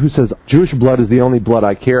Jew who says, Jewish blood is the only blood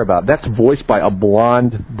I care about, that's voiced by a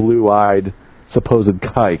blonde, blue-eyed, supposed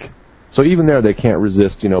kike. So even there, they can't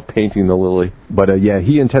resist, painting the lily. But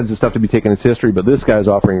he intends the stuff to be taken as history, but this guy's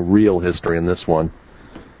offering real history in this one.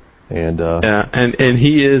 And and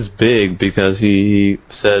he is big because he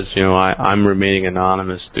says, I'm remaining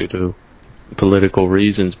anonymous due to political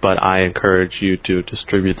reasons, but I encourage you to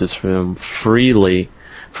distribute this film freely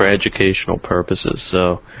for educational purposes.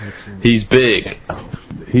 So he's big.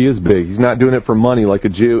 He is big. He's not doing it for money like a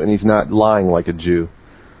Jew, and he's not lying like a Jew.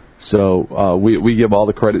 So we give all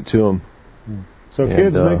the credit to him. So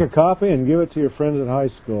kids, make a copy and give it to your friends at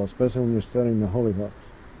high school, especially when you're studying the Holy Books.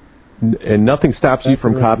 And nothing stops you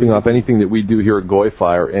from copying off anything that we do here at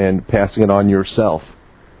GoyFire and passing it on yourself.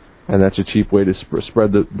 And that's a cheap way to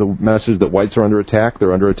spread the message that whites are under attack.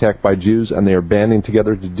 They're under attack by Jews, and they are banding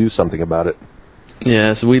together to do something about it.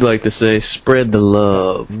 Yes, we like to say, spread the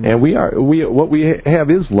love. And what we have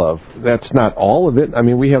is love. That's not all of it. I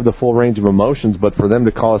mean, we have the full range of emotions, but for them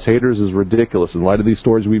to call us haters is ridiculous. In light of these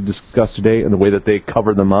stories we've discussed today and the way that they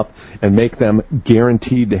cover them up and make them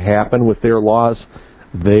guaranteed to happen with their laws,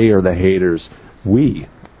 they are the haters. We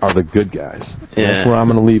are the good guys. Yeah. That's where I'm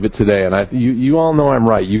going to leave it today. And you all know I'm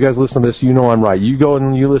right. You guys listen to this, you know I'm right. You go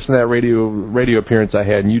and you listen to that radio appearance I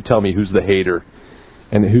had, and you tell me who's the hater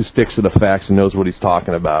and who sticks to the facts and knows what he's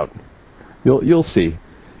talking about. You'll see.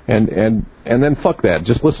 And then fuck that.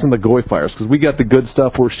 Just listen to the GoyFires, because we got the good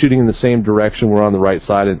stuff. We're shooting in the same direction. We're on the right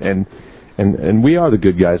side, and we are the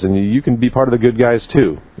good guys. And you can be part of the good guys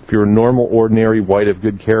too. If you're a normal, ordinary, white of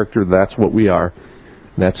good character, that's what we are.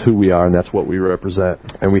 And that's who we are, and that's what we represent.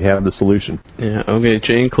 And we have the solution. Yeah. Okay,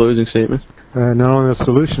 Jane, closing statement? Not only the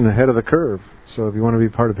solution, ahead of the curve. So if you want to be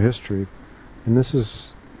part of history, and it's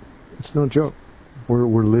no joke.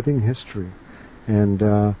 We're living history. And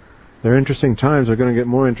they're interesting times. They're going to get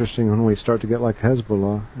more interesting when we start to get like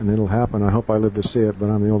Hezbollah, and it'll happen. I hope I live to see it, but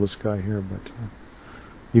I'm the oldest guy here. But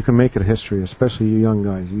you can make it history, especially you young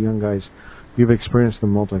guys. You young guys, you've experienced the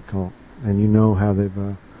multicult, and you know how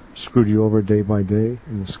they've screwed you over day by day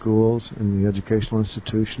in the schools, in the educational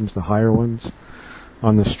institutions, the higher ones,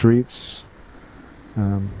 on the streets,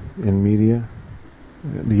 in media.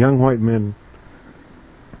 The young white men,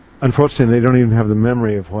 unfortunately, they don't even have the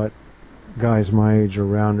memory of what guys my age or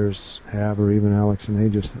rounders have, or even Alex and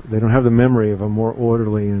Aegis. They don't have the memory of a more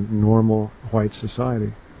orderly and normal white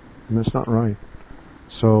society, and that's not right.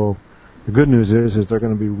 So the good news is they're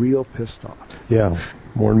going to be real pissed off. Yeah,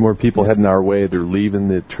 more and more people heading our way. They're leaving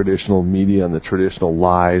the traditional media and the traditional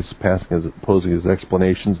lies, posing as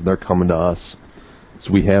explanations, and they're coming to us.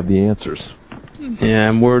 So we have the answers. Yeah,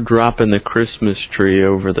 and we're dropping the Christmas tree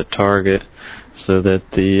over the target so that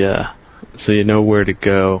so you know where to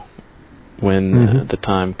go when the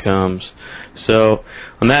time comes. So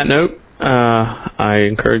on that note, I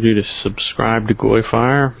encourage you to subscribe to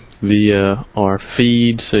GoyFire via our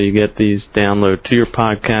feed so you get these download to your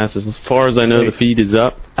podcast. As far as I know, the feed is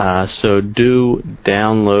up. So do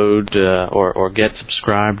download or get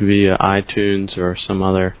subscribed via iTunes or some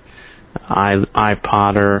other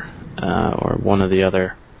iPodder or one of the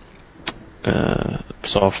other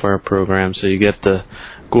software programs, so you get the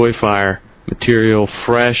GoyFire material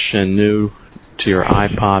fresh and new to your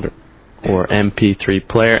iPod or MP3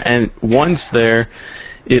 player. And once there,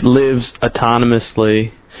 it lives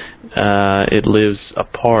autonomously. It lives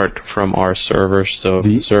apart from our server, so if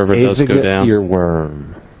the server does go down.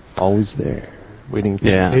 Earworm, always there, waiting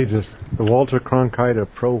for Aegis, the Walter Cronkite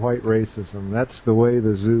of pro-white racism. That's the way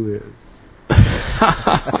the zoo is.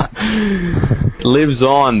 Lives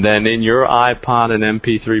on then in your iPod and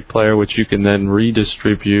MP3 player, which you can then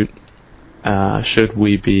redistribute should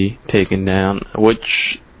we be taken down,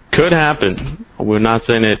 which could happen. We're not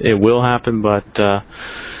saying it will happen, but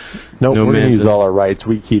no, we're going to use all our rights.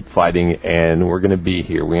 We keep fighting, and we're going to be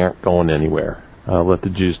here. We aren't going anywhere. Let the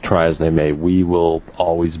Jews try as they may. We will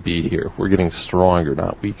always be here. We're getting stronger,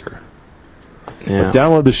 not weaker. Yeah. But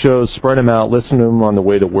download the shows, spread them out, listen to them on the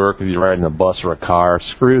way to work if you're riding a bus or a car.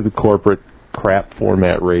 Screw the corporate crap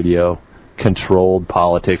format radio, controlled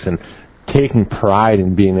politics, and taking pride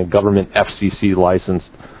in being a government FCC licensed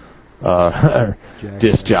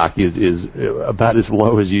disc jockey is about as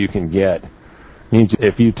low as you can get. Means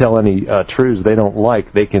if you tell any truths they don't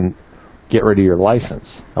like, they can get rid of your license.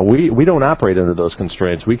 We don't operate under those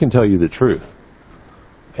constraints. We can tell you the truth.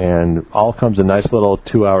 And all comes in nice little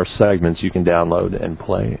 2-hour segments you can download and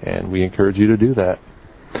play, and we encourage you to do that.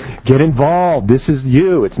 Get involved. This is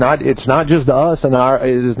you. It's not just us, and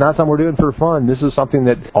it is not something we're doing for fun. This is something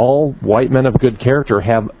that all white men of good character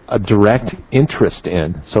have a direct interest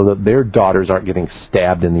in, so that their daughters aren't getting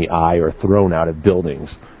stabbed in the eye or thrown out of buildings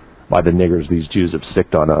by the niggers these Jews have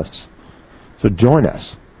sicked on us. So join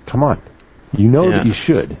us. Come on. You know that you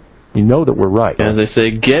should. You know that we're right. As they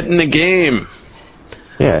say, get in the game.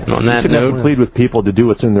 Yeah, on that note, plead with people to do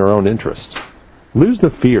what's in their own interest. Lose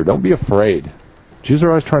the fear. Don't be afraid. Jews are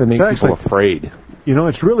always trying to make people afraid. You know,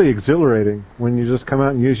 it's really exhilarating when you just come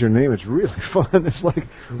out and use your name. It's really fun. It's like,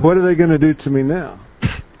 what are they going to do to me now?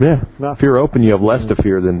 Yeah. If you're open, you have less to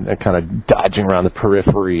fear than kind of dodging around the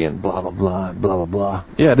periphery and blah, blah, blah, blah, blah, blah.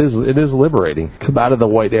 Yeah, it is liberating. Come out of the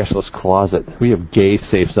white nationalist closet. We have gay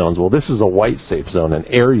safe zones. Well, this is a white safe zone, an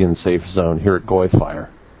Aryan safe zone here at GoyFire.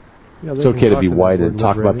 Yeah, it's okay to be white and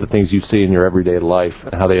talk about the things you see in your everyday life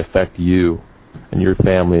and how they affect you and your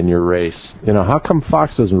family and your race. You know, how come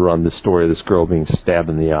Fox doesn't run the story of this girl being stabbed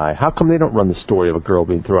in the eye? How come they don't run the story of a girl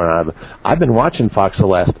being thrown out of it? I've been watching Fox the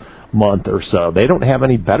last month or so. They don't have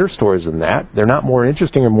any better stories than that. They're not more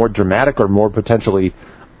interesting or more dramatic or more potentially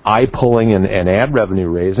eye-pulling and ad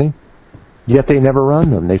revenue-raising. Yet they never run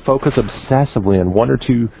them. They focus obsessively on one or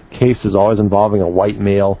two cases always involving a white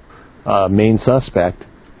male main suspect.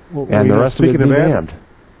 Well, and the rest of it be damned.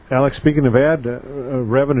 Alex, speaking of ad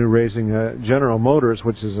revenue raising, General Motors,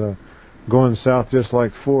 which is going south just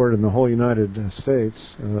like Ford in the whole United States,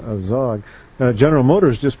 a Zog, General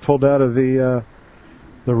Motors just pulled out of the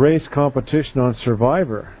race competition on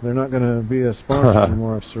Survivor. They're not going to be a sponsor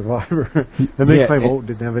anymore of Survivor. And they claim, it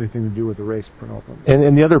didn't have anything to do with the race problem.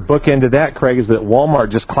 And the other bookend to that, Craig, is that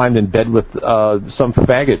Walmart just climbed in bed with some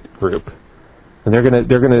faggot group. And they're going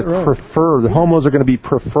to prefer, the homos are going to be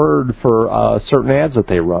preferred for certain ads that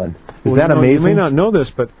they run. Is that amazing? You may not know this,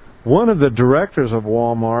 but one of the directors of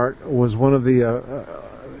Walmart was one of the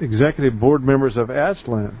executive board members of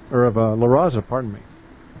Aslan, or of La Raza, pardon me.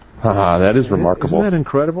 That is remarkable. Isn't that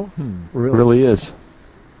incredible? Really? It really is.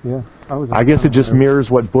 Yeah. I guess it just mirrors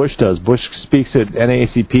what Bush does. Bush speaks at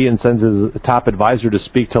NAACP and sends his top advisor to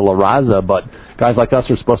speak to La Raza, but guys like us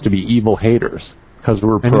are supposed to be evil haters because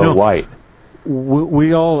we're pro-white.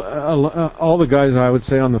 we all the guys, I would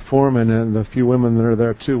say, on the forum, and the few women that are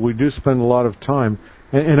there too, we do spend a lot of time.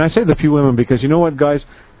 And I say the few women because you know what, guys?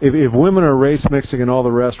 If women are race mixing and all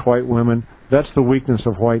the rest white women, that's the weakness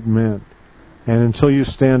of white men. And until you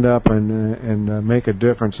stand up and make a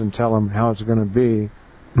difference and tell them how it's going to be,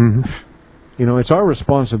 you know, it's our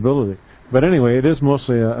responsibility. But anyway, it is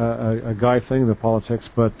mostly a guy thing, the politics,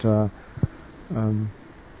 but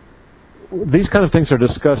these kind of things are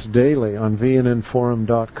discussed daily on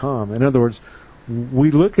vnnforum.com. In other words,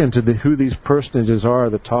 we look into who these personages are,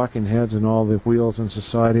 the talking heads and all the wheels in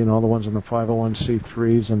society and all the ones in the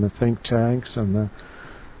 501c3s and the think tanks and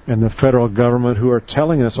the federal government who are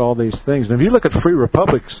telling us all these things. And if you look at Free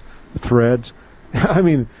Republic's threads, I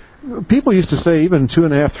mean, people used to say even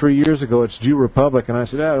 2.5, 3 years ago, it's Jew Republic, and I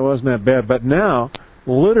said, it wasn't that bad. But now,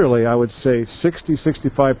 literally, I would say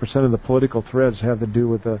 60-65% of the political threads have to do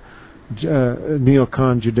with the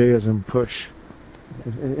neocon Judaism push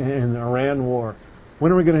and the Iran war.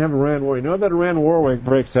 When are we going to have an Iran war? You know, that Iran war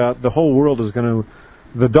breaks out, the whole world is going to,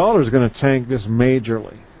 the dollar is going to tank this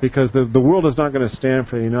majorly, because the world is not going to stand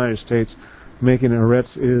for the United States making Eretz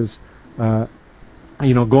is,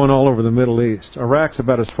 going all over the Middle East. Iraq's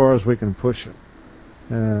about as far as we can push it.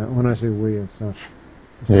 When I say we, it's not.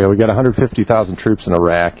 Yeah, we got 150,000 troops in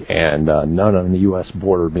Iraq, and none on the U.S.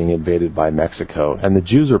 border being invaded by Mexico, and the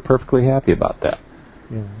Jews are perfectly happy about that.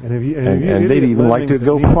 Yeah, and they'd even like to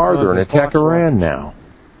go farther and attack Iran now.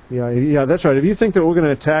 Yeah, that's right. If you think that we're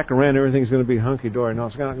going to attack Iran, everything's going to be hunky-dory. No,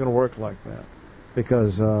 it's not going to work like that.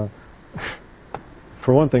 Because,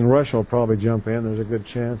 for one thing, Russia will probably jump in. There's a good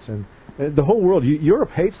chance. And the whole world,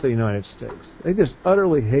 Europe hates the United States. They just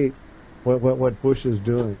utterly hate what Bush is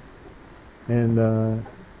doing. And,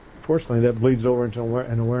 fortunately, that bleeds over into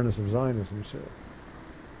an awareness of Zionism, too.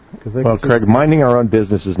 Well, Craig, minding our own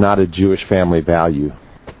business is not a Jewish family value.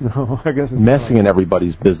 No, I guess it's messing in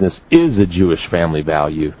everybody's business is a Jewish family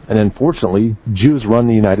value. And unfortunately, Jews run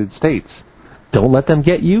the United States. Don't let them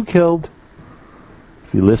get you killed.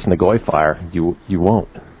 If you listen to GoyFire, you won't.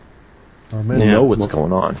 You know what's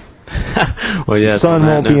going on. Well, yeah, your son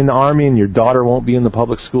won't be in the Army and your daughter won't be in the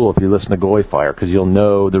public school if you listen to GoyFire, because you'll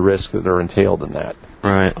know the risks that are entailed in that.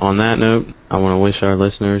 All right. On that note, I want to wish our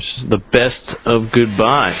listeners the best of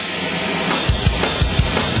goodbye.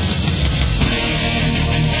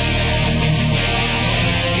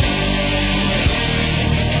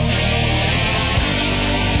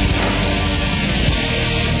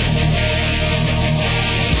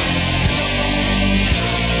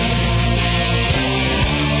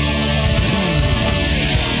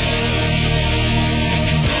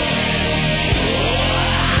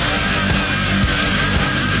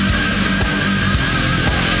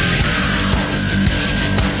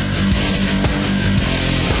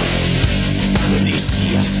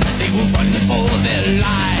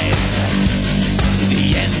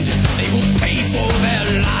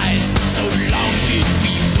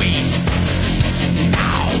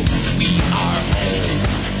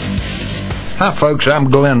 Hi, folks.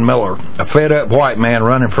 I'm Glenn Miller, a fed-up white man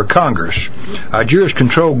running for Congress. Our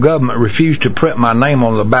Jewish-controlled government refused to print my name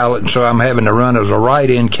on the ballot, and so I'm having to run as a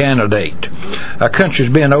write-in candidate. Our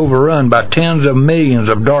country's being overrun by tens of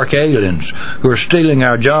millions of dark aliens who are stealing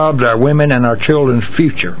our jobs, our women, and our children's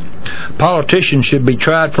future. Politicians should be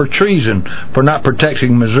tried for treason for not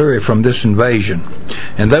protecting Missouri from this invasion.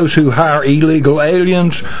 And those who hire illegal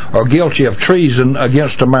aliens are guilty of treason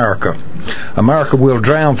against America. America will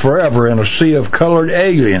drown forever in a sea of colored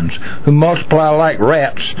aliens who multiply like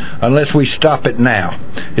rats unless we stop it now.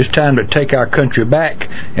 It's time to take our country back,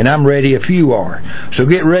 and I'm ready if you are. So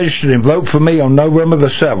get registered and vote for me on November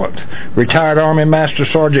the 7th. Retired Army Master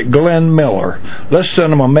Sergeant Glenn Miller. Let's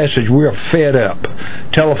send them a message we're fed up.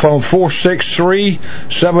 Telephone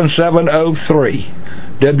 463-7703.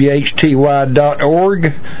 WHTY.org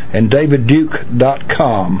and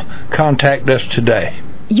DavidDuke.com. Contact us today.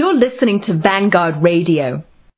 You're listening to Vanguard Radio.